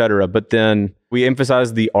 et cetera. But then we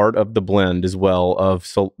emphasize the art of the blend as well, of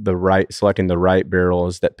selecting the right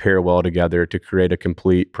barrels that pair well together to create a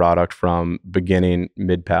complete product from beginning,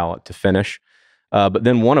 mid palate to finish. But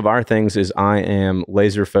then one of our things is, I am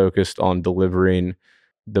laser focused on delivering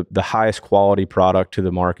the highest quality product to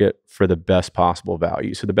the market for the best possible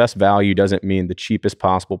value. So the best value doesn't mean the cheapest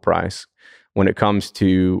possible price. When it comes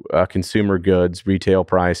to consumer goods, retail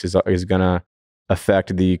price is going to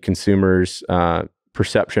affect the consumer's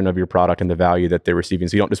perception of your product and the value that they're receiving.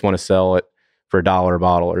 So you don't just want to sell it for $1 a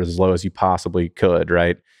bottle or as low as you possibly could,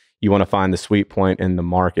 right? You want to find the sweet point in the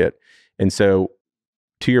market. And so,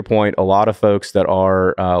 to your point, a lot of folks that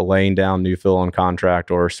are laying down new fill on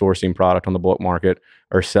contract or sourcing product on the bulk market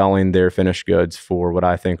are selling their finished goods for what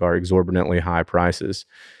I think are exorbitantly high prices.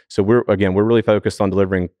 So we're really focused on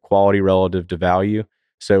delivering quality relative to value.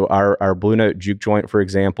 So our Blue Note Juke Joint, for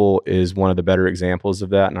example, is one of the better examples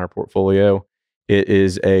of that in our portfolio. It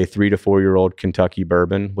is a 3 to 4 year old Kentucky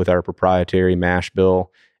bourbon with our proprietary mash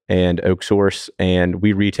bill and oak source, and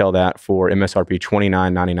we retail that for MSRP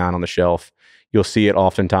 $29.99 on the shelf. You'll see it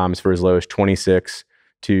oftentimes for as low as $26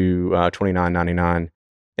 to $29.99.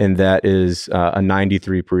 And that is a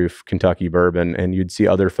 93 proof Kentucky bourbon. And you'd see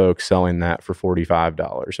other folks selling that for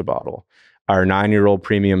 $45 a bottle. Our 9-year-old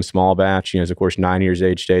premium small batch, is of course 9 years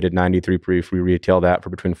age dated, 93 proof. We retail that for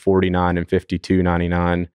between $49 and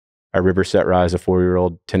 $52.99. Our Riverset rye is a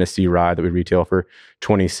 4-year-old Tennessee rye that we retail for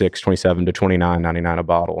 $26, $27 to $29.99 a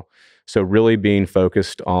bottle. So really being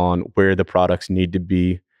focused on where the products need to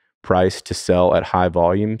be priced to sell at high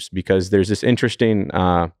volumes, because there's this interesting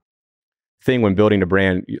thing when building a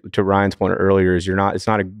brand, to Ryan's point earlier, is it's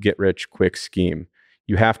not a get rich quick scheme.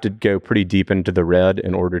 You have to go pretty deep into the red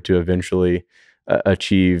in order to eventually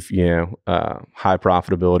achieve high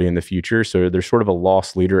profitability in the future. So there's sort of a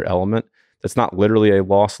loss leader element. That's not literally a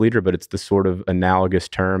loss leader, but it's the sort of analogous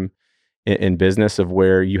term in business, of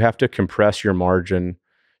where you have to compress your margin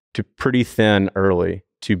to pretty thin early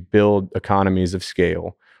to build economies of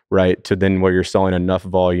scale, right? To then where you're selling enough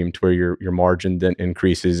volume to where your margin then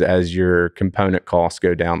increases as your component costs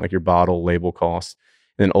go down, like your bottle label costs.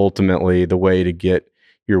 And then ultimately, the way to get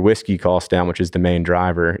your whiskey costs down, which is the main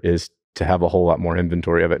driver, is to have a whole lot more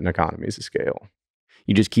inventory of it in economies of scale.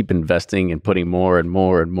 You just keep investing and putting more and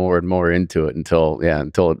more and more and more into it until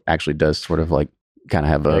it actually does sort of like kind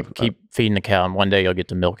of have keep feeding the cow, and one day you'll get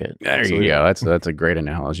to milk it. There you go. That's a great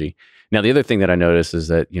analogy. Now, the other thing that I noticed is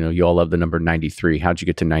that, you all love the number 93. How'd you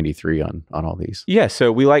get to 93 on all these? Yeah,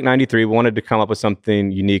 so we like 93. We wanted to come up with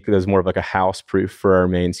something unique that was more of like a house proof for our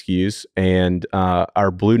main SKUs. And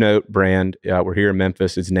our Blue Note brand, we're here in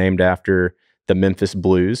Memphis. It's named after the Memphis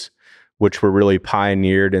Blues, which were really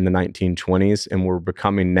pioneered in the 1920s and were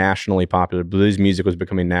becoming nationally popular. Blues music was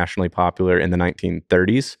becoming nationally popular in the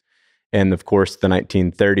 1930s. And of course, the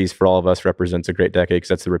 1930s for all of us represents a great decade because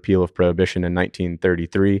that's the repeal of Prohibition in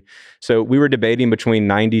 1933. So we were debating between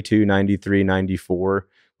 92, 93, 94,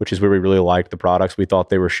 which is where we really liked the products. We thought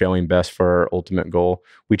they were showing best for our ultimate goal.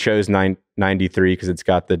 We chose 93 because it's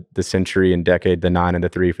got the century and decade, the 9 and the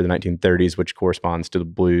 3 for the 1930s, which corresponds to the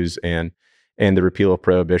blues and the repeal of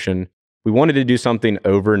Prohibition. We wanted to do something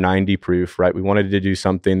over 90 proof, right? We wanted to do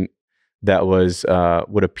something that was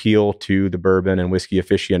would appeal to the bourbon and whiskey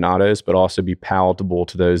aficionados, but also be palatable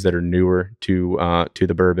to those that are newer to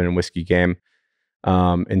the bourbon and whiskey game.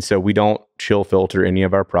 And so we don't chill filter any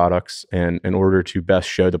of our products. And in order to best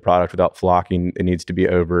show the product without flocking, it needs to be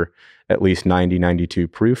over at least 90, 92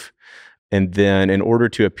 proof. And then in order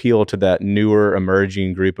to appeal to that newer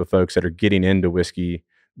emerging group of folks that are getting into whiskey,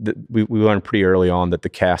 we learned pretty early on that the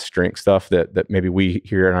cask strength stuff that maybe we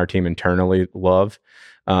here in our team internally love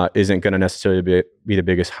isn't going to necessarily be the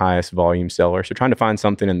biggest, highest volume seller. So trying to find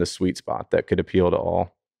something in the sweet spot that could appeal to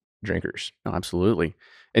all drinkers. Oh, absolutely.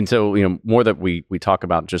 And so, more that we talk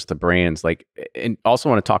about just the brands, like, and also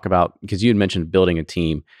want to talk about, because you had mentioned building a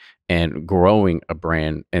team and growing a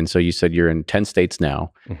brand. And so you said you're in 10 states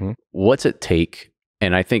now. Mm-hmm. What's it take?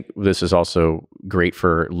 And I think this is also great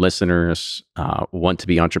for listeners, want to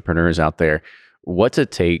be entrepreneurs out there. What's it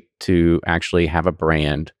take to actually have a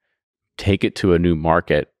brand, take it to a new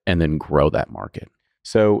market, and then grow that market?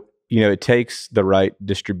 So, it takes the right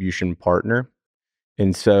distribution partner.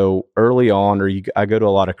 And so early on, I go to a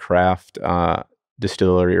lot of craft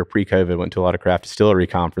distillery, or pre-COVID went to a lot of craft distillery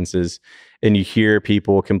conferences, and you hear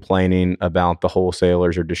people complaining about the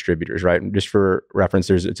wholesalers or distributors, right? And just for reference,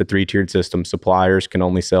 it's a 3-tiered system. Suppliers can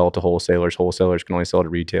only sell to wholesalers. Wholesalers can only sell to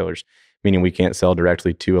retailers, meaning we can't sell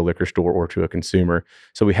directly to a liquor store or to a consumer.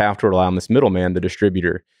 So we have to rely on this middleman, the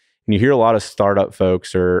distributor. And you hear a lot of startup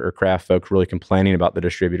folks or craft folks really complaining about the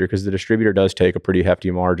distributor because the distributor does take a pretty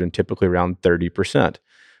hefty margin, typically around 30%.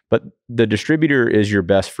 But the distributor is your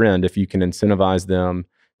best friend if you can incentivize them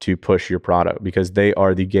to push your product, because they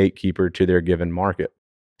are the gatekeeper to their given market.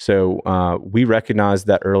 So we recognized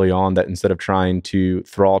that early on, that instead of trying to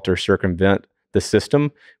thwart or circumvent the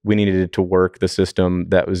system, we needed to work the system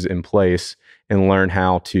that was in place and learn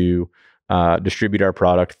how to distribute our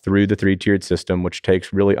product through the 3-tiered system, which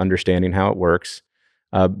takes really understanding how it works.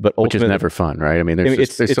 But which is never fun, right? I mean,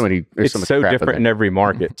 there's so much different in every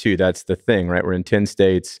market too. That's the thing, right? We're in 10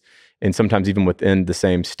 states, and sometimes even within the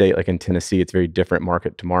same state, like in Tennessee, it's very different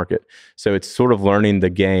market to market. So it's sort of learning the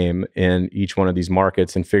game in each one of these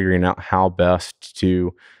markets and figuring out how best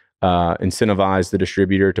to incentivize the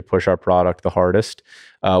distributor to push our product the hardest,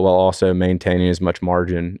 while also maintaining as much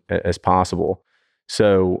margin as possible.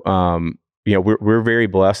 So, we're very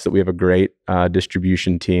blessed that we have a great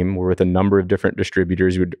distribution team. We're with a number of different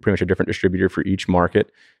distributors. We're pretty much a different distributor for each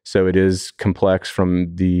market. So it is complex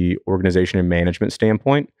from the organization and management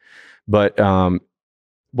standpoint. But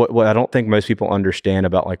what I don't think most people understand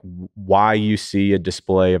about, like, why you see a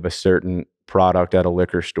display of a certain product at a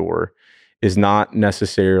liquor store is not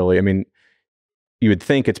necessarily, I mean, you would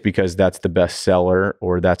think it's because that's the best seller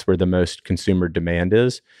or that's where the most consumer demand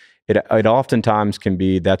is. It oftentimes can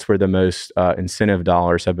be that's where the most incentive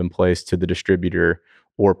dollars have been placed to the distributor,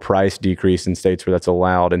 or price decrease in states where that's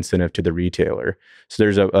allowed incentive to the retailer. So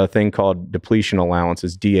there's a thing called depletion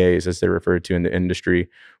allowances, DAs as they're referred to in the industry,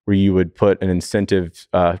 where you would put an incentive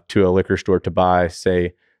to a liquor store to buy,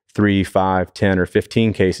 say, 3, 5, 10, or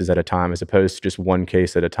 15 cases at a time, as opposed to just one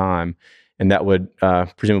case at a time. And that would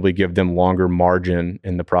presumably give them longer margin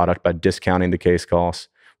in the product by discounting the case costs,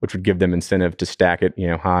 which would give them incentive to stack it,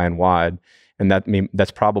 high and wide. And that's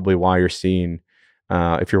probably why you're seeing,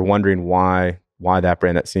 if you're wondering why that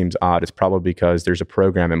brand, that seems odd, it's probably because there's a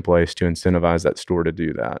program in place to incentivize that store to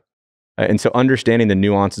do that. And so understanding the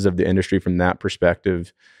nuances of the industry from that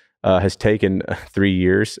perspective has taken 3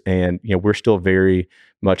 years. And, we're still very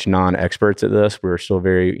much non-experts at this. We're still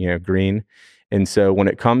very, green. And so when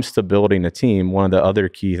it comes to building a team, one of the other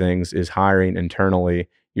key things is hiring internally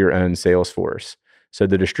your own sales force. So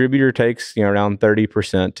the distributor takes around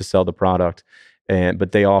 30% to sell the product,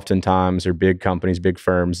 but they oftentimes are big companies, big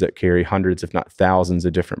firms that carry hundreds, if not thousands,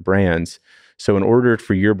 of different brands. So in order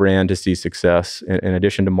for your brand to see success, in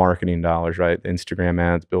addition to marketing dollars, right, Instagram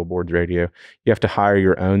ads, billboards, radio, you have to hire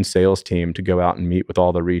your own sales team to go out and meet with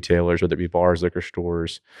all the retailers, whether it be bars, liquor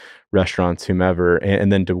stores, restaurants, whomever,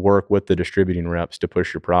 and then to work with the distributing reps to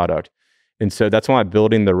push your product. And so that's why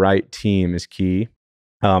building the right team is key.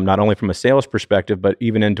 Not only from a sales perspective, but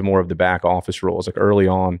even into more of the back office roles. Like early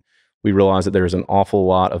on, we realized that there's an awful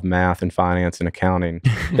lot of math and finance and accounting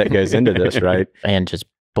that goes into this, right? And just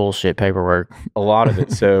bullshit paperwork. A lot of it.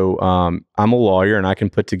 So I'm a lawyer and I can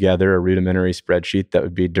put together a rudimentary spreadsheet that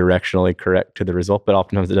would be directionally correct to the result, but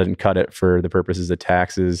oftentimes it doesn't cut it for the purposes of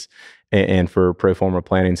taxes and for pro forma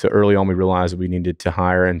planning. So early on, we realized we needed to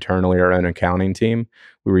hire internally our own accounting team.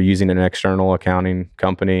 We were using an external accounting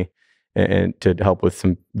company and to help with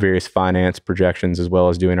some various finance projections as well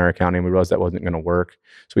as doing our accounting. We realized that wasn't going to work.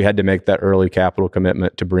 So we had to make that early capital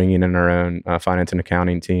commitment to bringing in our own finance and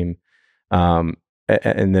accounting team.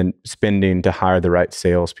 And then spending to hire the right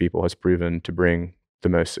salespeople has proven to bring the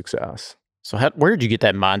most success. So where did you get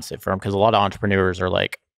that mindset from? Because a lot of entrepreneurs are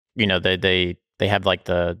like, they have like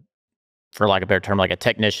for lack of a better term, like a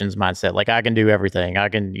technician's mindset. Like I can do everything. I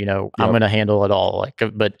can, I'm going to handle it all. Like,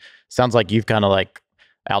 but sounds like you've kind of like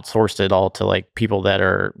outsourced it all to like people that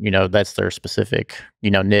are, that's their specific,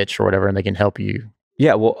 niche or whatever, and they can help you.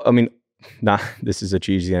 Yeah. Well, I mean, this is a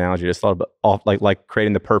cheesy analogy. I just thought about like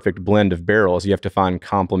creating the perfect blend of barrels. You have to find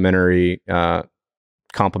complementary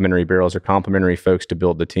barrels or complementary folks to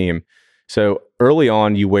build the team. So early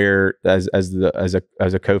on, you wear as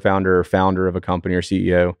a co-founder or founder of a company or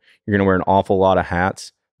CEO, you're going to wear an awful lot of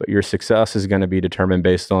hats. But your success is going to be determined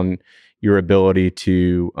based on your ability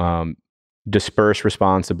to disperse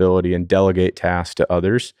responsibility and delegate tasks to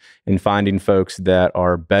others, and finding folks that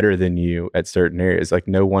are better than you at certain areas. Like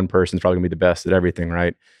no one person's probably gonna be the best at everything,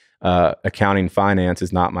 right? Accounting, finance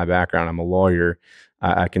is not my background. I'm a lawyer.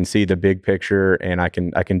 I can see the big picture, and I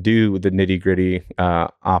can do the nitty gritty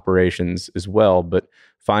operations as well. But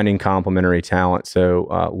finding complementary talent.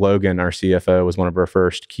 So Logan, our CFO, was one of our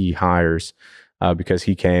first key hires. Because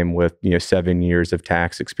he came with 7 years of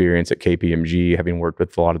tax experience at KPMG, having worked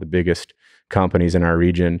with a lot of the biggest companies in our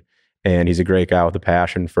region. And he's a great guy with a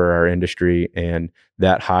passion for our industry. And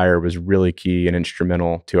that hire was really key and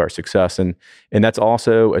instrumental to our success. And that's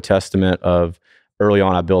also a testament of early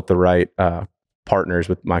on, I built the right partners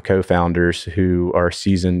with my co-founders who are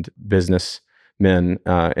seasoned businessmen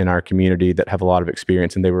in our community that have a lot of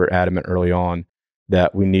experience. And they were adamant early on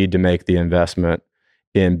that we need to make the investment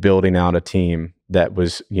in building out a team that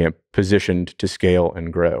was positioned to scale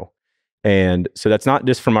and grow. And so that's not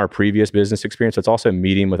just from our previous business experience, it's also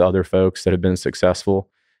meeting with other folks that have been successful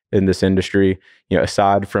in this industry.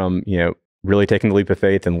 Aside from really taking the leap of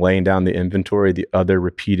faith and laying down the inventory, the other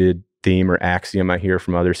repeated theme or axiom I hear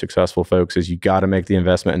from other successful folks is you got to make the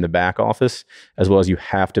investment in the back office, as well as you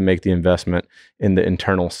have to make the investment in the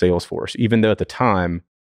internal sales force, even though at the time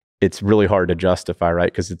it's really hard to justify,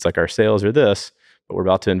 right? Because it's like our sales are this, but we're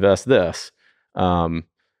about to invest this.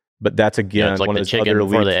 But that's again like one the of those chicken other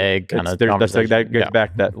before the egg kind of conversation. That goes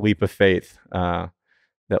back to that leap of faith,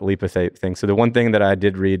 thing. So the one thing that I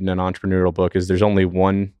did read in an entrepreneurial book is there's only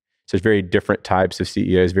one. So there's very different types of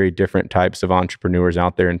CEOs, very different types of entrepreneurs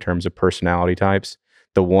out there in terms of personality types.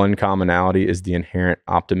 The one commonality is the inherent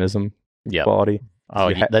optimism quality.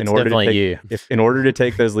 Oh, that's definitely you. In order to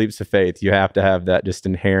take those leaps of faith, you have to have that just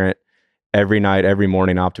inherent every night, every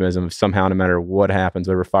morning optimism of somehow, no matter what happens,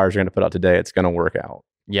 whatever fires you're going to put out today, it's going to work out.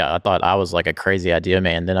 Yeah, I thought I was like a crazy idea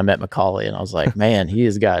man. Then I met McCauley and I was like, man, he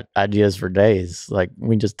has got ideas for days. Like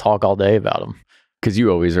we just talk all day about them. Because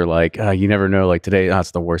you always are like, you never know, like today,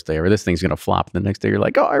 that's the worst day, or this thing's going to flop. And the next day you're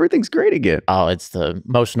like, oh, everything's great again. Oh, it's the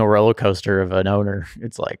emotional roller coaster of an owner.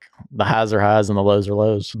 It's like the highs are highs and the lows are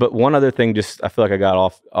lows. But one other thing, I feel like I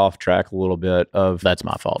got off track a little bit of. That's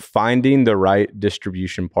my fault. Finding the right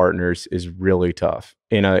distribution partners is really tough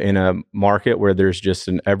in a market where there's just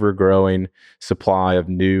an ever growing supply of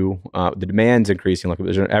new, the demand's increasing. Like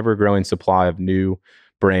there's an ever growing supply of new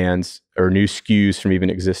brands or new SKUs from even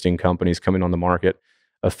existing companies coming on the market,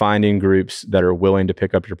 of finding groups that are willing to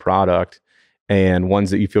pick up your product and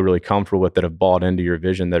ones that you feel really comfortable with that have bought into your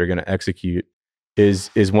vision that are going to execute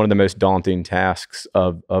is one of the most daunting tasks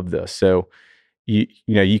of this. So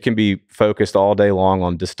you can be focused all day long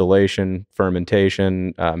on distillation,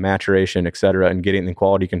 fermentation, maturation, et cetera, and getting in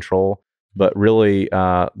quality control. But really,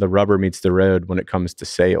 the rubber meets the road when it comes to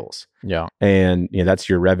sales. Yeah. And that's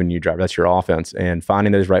your revenue driver. That's your offense. And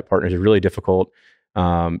finding those right partners is really difficult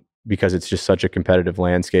because it's just such a competitive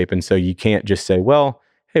landscape. And so you can't just say, well,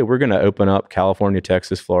 hey, we're going to open up California,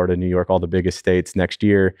 Texas, Florida, New York, all the biggest states next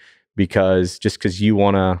year, because you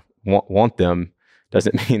want them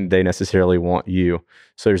doesn't mean they necessarily want you.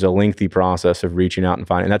 So there's a lengthy process of reaching out and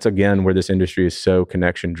finding. And that's, again, where this industry is so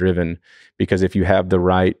connection driven, because if you have the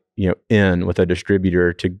right in with a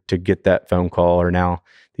distributor to get that phone call, or now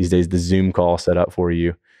these days the Zoom call set up for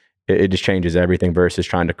you, it just changes everything versus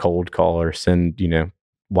trying to cold call or send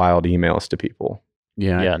wild emails to people.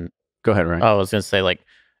 Yeah. Go ahead, Ryan. I was going to say, like,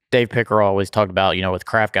 Dave Pickerel always talked about, with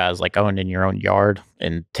craft guys, like owning your own yard.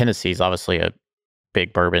 And Tennessee is obviously a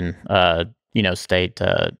big bourbon, state.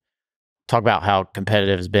 Talk about how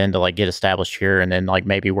competitive it's been to like get established here, and then like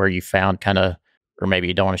maybe where you found kind of, or maybe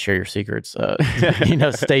you don't want to share your secrets,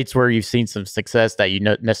 states where you've seen some success that you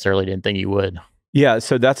necessarily didn't think you would. Yeah,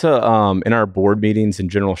 so that's in our board meetings and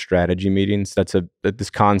general strategy meetings, that's this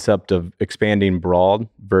concept of expanding broad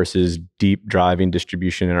versus deep driving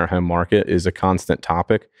distribution in our home market is a constant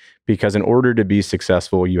topic, because in order to be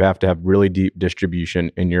successful, you have to have really deep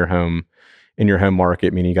distribution in your home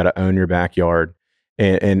market, meaning you got to own your backyard.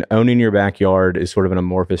 And owning your backyard is sort of an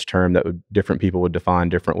amorphous term that different people would define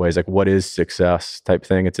different ways, like what is success type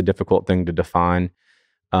thing. It's a difficult thing to define.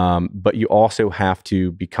 But you also have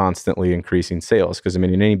to be constantly increasing sales, because in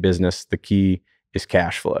any business, the key is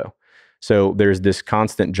cash flow. So there's this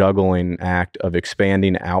constant juggling act of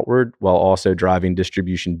expanding outward while also driving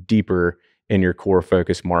distribution deeper in your core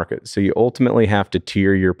focus market. So you ultimately have to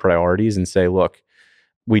tier your priorities and say, look,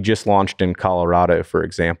 we just launched in Colorado, for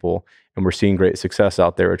example, and we're seeing great success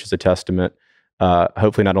out there, which is a testament,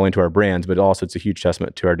 hopefully not only to our brands, but also it's a huge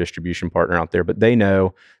testament to our distribution partner out there. But they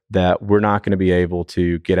know that we're not going to be able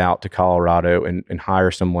to get out to Colorado and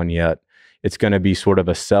hire someone yet. It's going to be sort of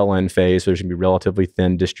a sell-in phase. So there's going to be relatively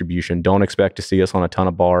thin distribution. Don't expect to see us on a ton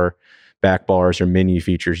of back bars or menu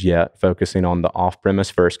features yet, focusing on the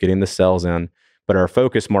off-premise first, getting the sales in. But our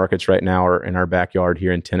focus markets right now are in our backyard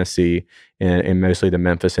here in Tennessee and mostly the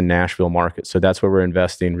Memphis and Nashville markets. So that's where we're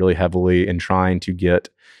investing really heavily in trying to get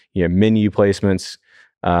menu placements,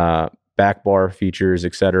 back bar features,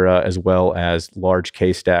 et cetera, as well as large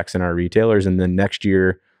case stacks in our retailers. And then next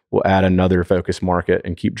year, we'll add another focus market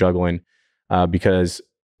and keep juggling because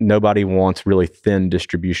nobody wants really thin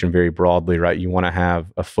distribution very broadly, right? You want to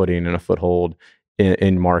have a footing and a foothold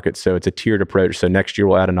in markets. So it's a tiered approach. So next year,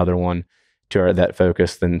 we'll add another one to that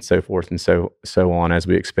focus, and so forth and so on as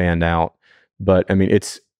we expand out. But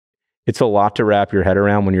it's a lot to wrap your head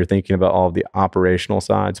around when you're thinking about all of the operational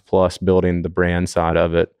sides plus building the brand side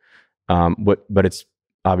of it. But it's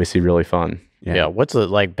obviously really fun. Yeah. What's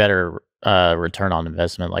the better return on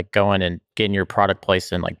investment? Like going and getting your product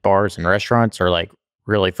placed in like bars and restaurants, or like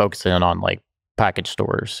really focusing on like package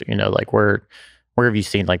stores? Where have you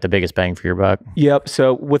seen like the biggest bang for your buck? Yep.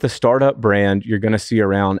 So with a startup brand, you're going to see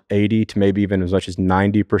around 80 to maybe even as much as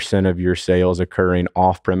 90% of your sales occurring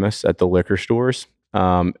off premise at the liquor stores,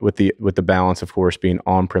 with the balance, of course, being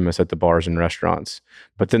on premise at the bars and restaurants.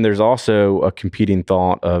 But then there's also a competing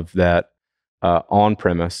thought of that on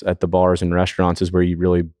premise at the bars and restaurants is where you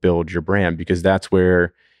really build your brand, because that's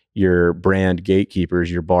where your brand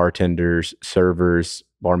gatekeepers, your bartenders, servers,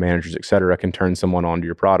 bar managers, et cetera, can turn someone onto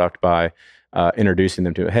your product by introducing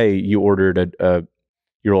them to, hey, you ordered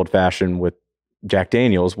your old fashioned with Jack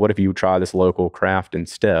Daniels. What if you try this local craft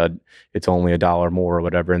instead? It's only $1 more or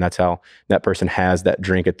whatever. And that's how that person has that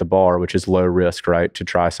drink at the bar, which is low risk, right? To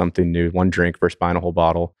try something new, one drink versus buying a whole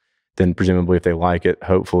bottle. Then presumably if they like it,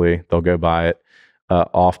 hopefully they'll go buy it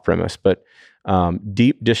off premise. But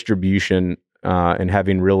deep distribution and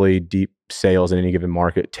having really deep sales in any given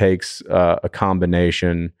market takes a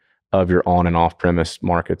combination of your on and off premise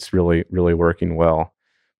markets really, really working well.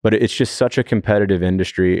 But it's just such a competitive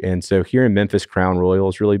industry. And so here in Memphis, Crown Royal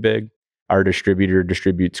is really big. Our distributor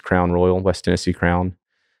distributes Crown Royal, West Tennessee Crown.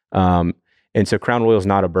 And so Crown Royal is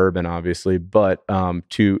not a bourbon, obviously, but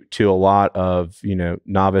to a lot of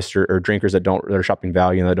novice or drinkers that are shopping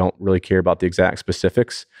value and that don't really care about the exact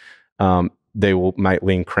specifics, they might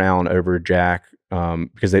lean Crown over Jack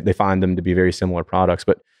because they find them to be very similar products.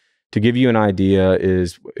 But to give you an idea,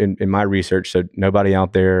 is in my research, so nobody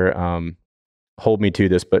out there hold me to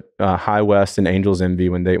this, but High West and Angel's Envy,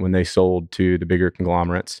 when they sold to the bigger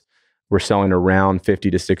conglomerates, were selling around 50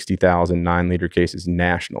 to 60,000 9-liter cases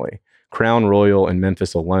nationally. Crown Royal in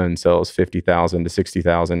Memphis alone sells 50,000 to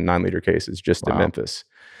 60,000 9-liter cases just in Memphis.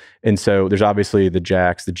 And so there's obviously the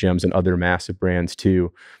Jacks, the Jims, and other massive brands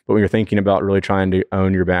too. But when you're thinking about really trying to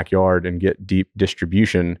own your backyard and get deep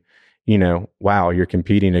distribution, you're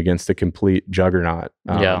competing against a complete juggernaut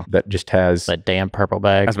that just has that damn purple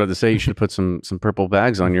bag. I was about to say you should put some purple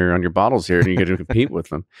bags on your bottles here, and you get to compete with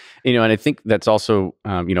them. And I think that's also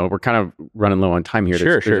we're kind of running low on time here.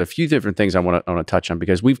 There's a few different things I want to touch on,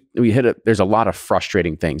 because we hit it. There's a lot of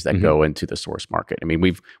frustrating things that go into the source market. I mean,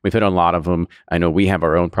 we've hit on a lot of them. I know we have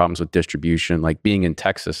our own problems with distribution, like being in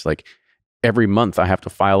Texas, like every month I have to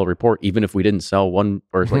file a report, even if we didn't sell one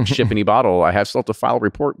or like ship any bottle, I still have to file a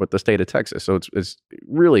report with the state of Texas. So it's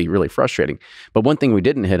really, really frustrating. But one thing we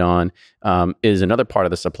didn't hit on is another part of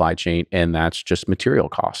the supply chain, and that's just material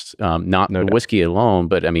costs. Not the whiskey alone,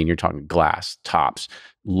 but I mean, you're talking glass, tops,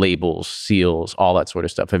 labels, seals, all that sort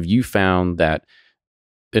of stuff. Have you found that,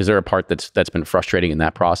 is there a part that's been frustrating in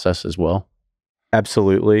that process as well?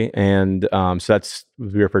 Absolutely. And so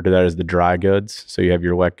we refer to that as the dry goods. So you have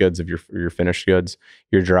your wet goods of your finished goods.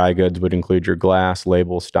 Your dry goods would include your glass,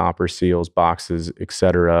 labels, stoppers, seals, boxes,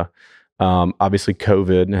 etc. Obviously,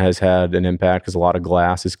 COVID has had an impact because a lot of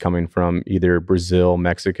glass is coming from either Brazil,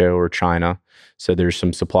 Mexico, or China. So there's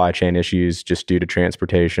some supply chain issues just due to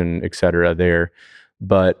transportation, etc. there.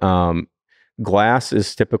 But glass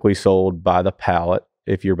is typically sold by the pallet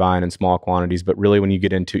if you're buying in small quantities, but really when you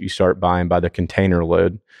get into it, you start buying by the container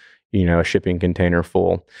load, a shipping container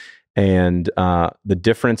full. And the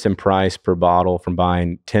difference in price per bottle from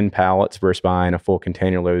buying 10 pallets versus buying a full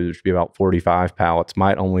container load, which would be about 45 pallets,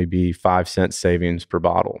 might only be 5 cents savings per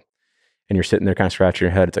bottle. And you're sitting there kind of scratching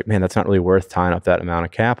your head. It's like, man, that's not really worth tying up that amount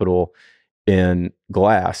of capital in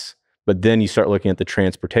glass. But then you start looking at the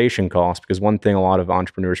transportation cost, because one thing a lot of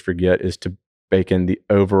entrepreneurs forget is to bake in the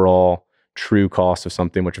overall true cost of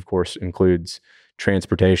something, which of course includes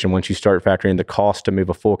transportation. Once you start factoring the cost to move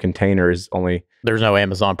a full container is only... There's no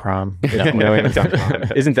Amazon Prime. No Amazon Prime.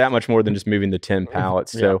 Isn't that much more than just moving the 10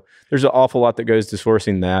 pallets. So there's an awful lot that goes to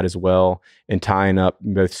sourcing that as well, and tying up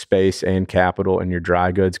both space and capital in your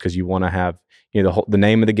dry goods, because you want to have, the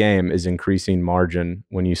name of the game is increasing margin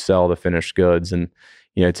when you sell the finished goods. And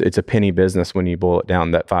it's a penny business when you boil it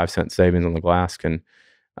down. That 5 cent savings on the glass can...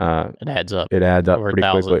 it adds up. It adds up over pretty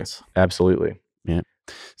thousands. Quickly. Absolutely. Yeah.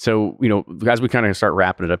 So, as we kind of start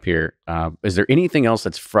wrapping it up here, is there anything else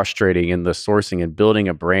that's frustrating in the sourcing and building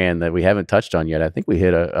a brand that we haven't touched on yet? I think we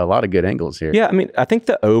hit a lot of good angles here. Yeah. I mean, I think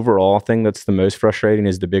the overall thing that's the most frustrating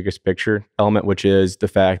is the biggest picture element, which is the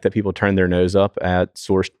fact that people turn their nose up at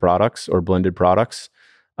sourced products or blended products.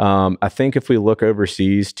 I think if we look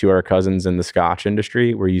overseas to our cousins in the Scotch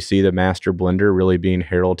industry, where you see the master blender really being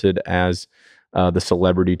heralded as the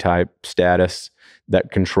celebrity type status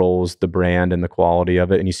that controls the brand and the quality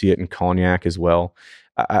of it. And you see it in cognac as well.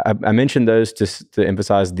 I mentioned those to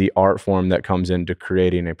emphasize the art form that comes into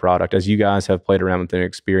creating a product. As you guys have played around with and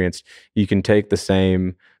experienced, you can take the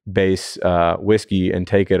same base whiskey and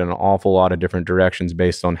take it in an awful lot of different directions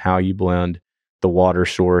based on how you blend, the water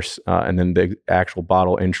source, and then the actual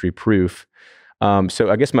bottle entry proof. So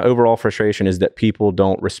I guess my overall frustration is that people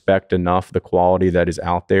don't respect enough the quality that is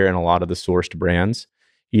out there in a lot of the sourced brands.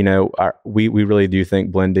 We really do think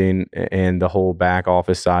blending and the whole back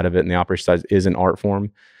office side of it and the operation side is an art form.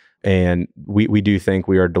 And we do think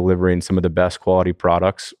we are delivering some of the best quality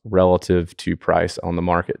products relative to price on the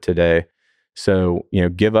market today. So,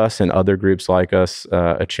 give us and other groups like us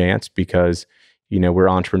a chance, because, we're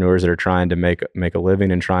entrepreneurs that are trying to make a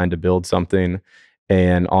living and trying to build something.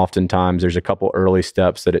 And oftentimes there's a couple early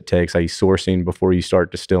steps that it takes, like sourcing before you start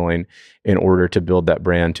distilling, in order to build that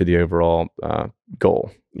brand to the overall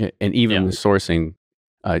goal. Yeah, and even with sourcing,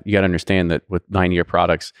 you got to understand that with 9-year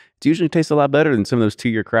products, it usually tastes a lot better than some of those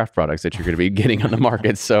 2-year craft products that you're going to be getting on the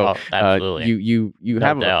market. So absolutely. You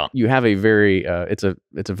have a very it's a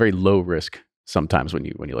very low risk sometimes when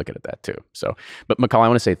you look at it that too. So, but McCauley, I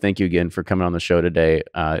want to say thank you again for coming on the show today.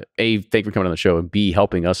 A, thank you for coming on the show, and B,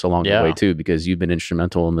 helping us along the way too, because you've been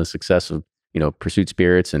instrumental in the success of Pursuit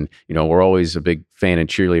Spirits, and we're always a big fan and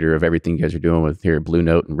cheerleader of everything you guys are doing with here at Blue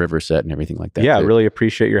Note and Riverset and everything like that. Yeah, I really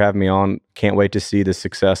appreciate your having me on. Can't wait to see the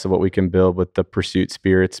success of what we can build with the Pursuit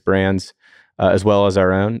Spirits brands, as well as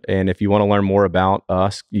our own. And if you want to learn more about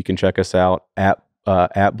us, you can check us out at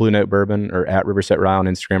Blue Note Bourbon or at Riverset Rye on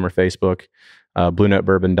Instagram or Facebook.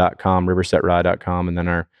 BlueNoteBourbon.com, RiversetRye.com, and then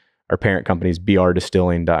our parent company is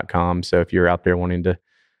brdistilling.com. So if you're out there wanting to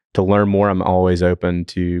learn more, I'm always open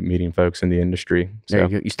to meeting folks in the industry. So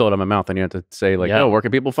you stole it out of my mouth, and you have to say oh, where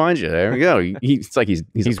can people find you? There we go. It's like he's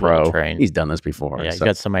a pro. Well trained. He's done this before. Yeah, he's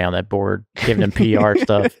got somebody on that board giving him PR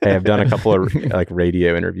stuff. Hey, I've done a couple of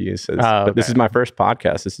radio interviews, but this is my first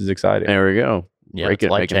podcast. This is exciting. There we go. Yeah, it's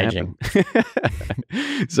life-changing.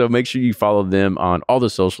 So make sure you follow them on all the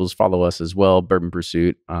socials. Follow us as well, Bourbon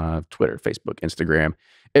Pursuit, Twitter, Facebook, Instagram,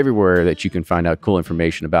 everywhere that you can find out cool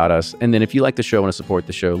information about us. And then if you like the show and want to support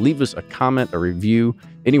the show, leave us a comment, a review,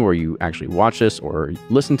 anywhere you actually watch this or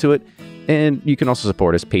listen to it. And you can also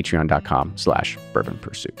support us, patreon.com/Bourbon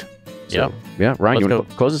Pursuit. So, Ryan, you want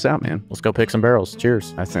to close us out, man? Let's go pick some barrels.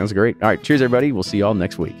 Cheers. That sounds great. All right. Cheers, everybody. We'll see you all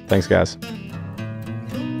next week. Thanks, guys.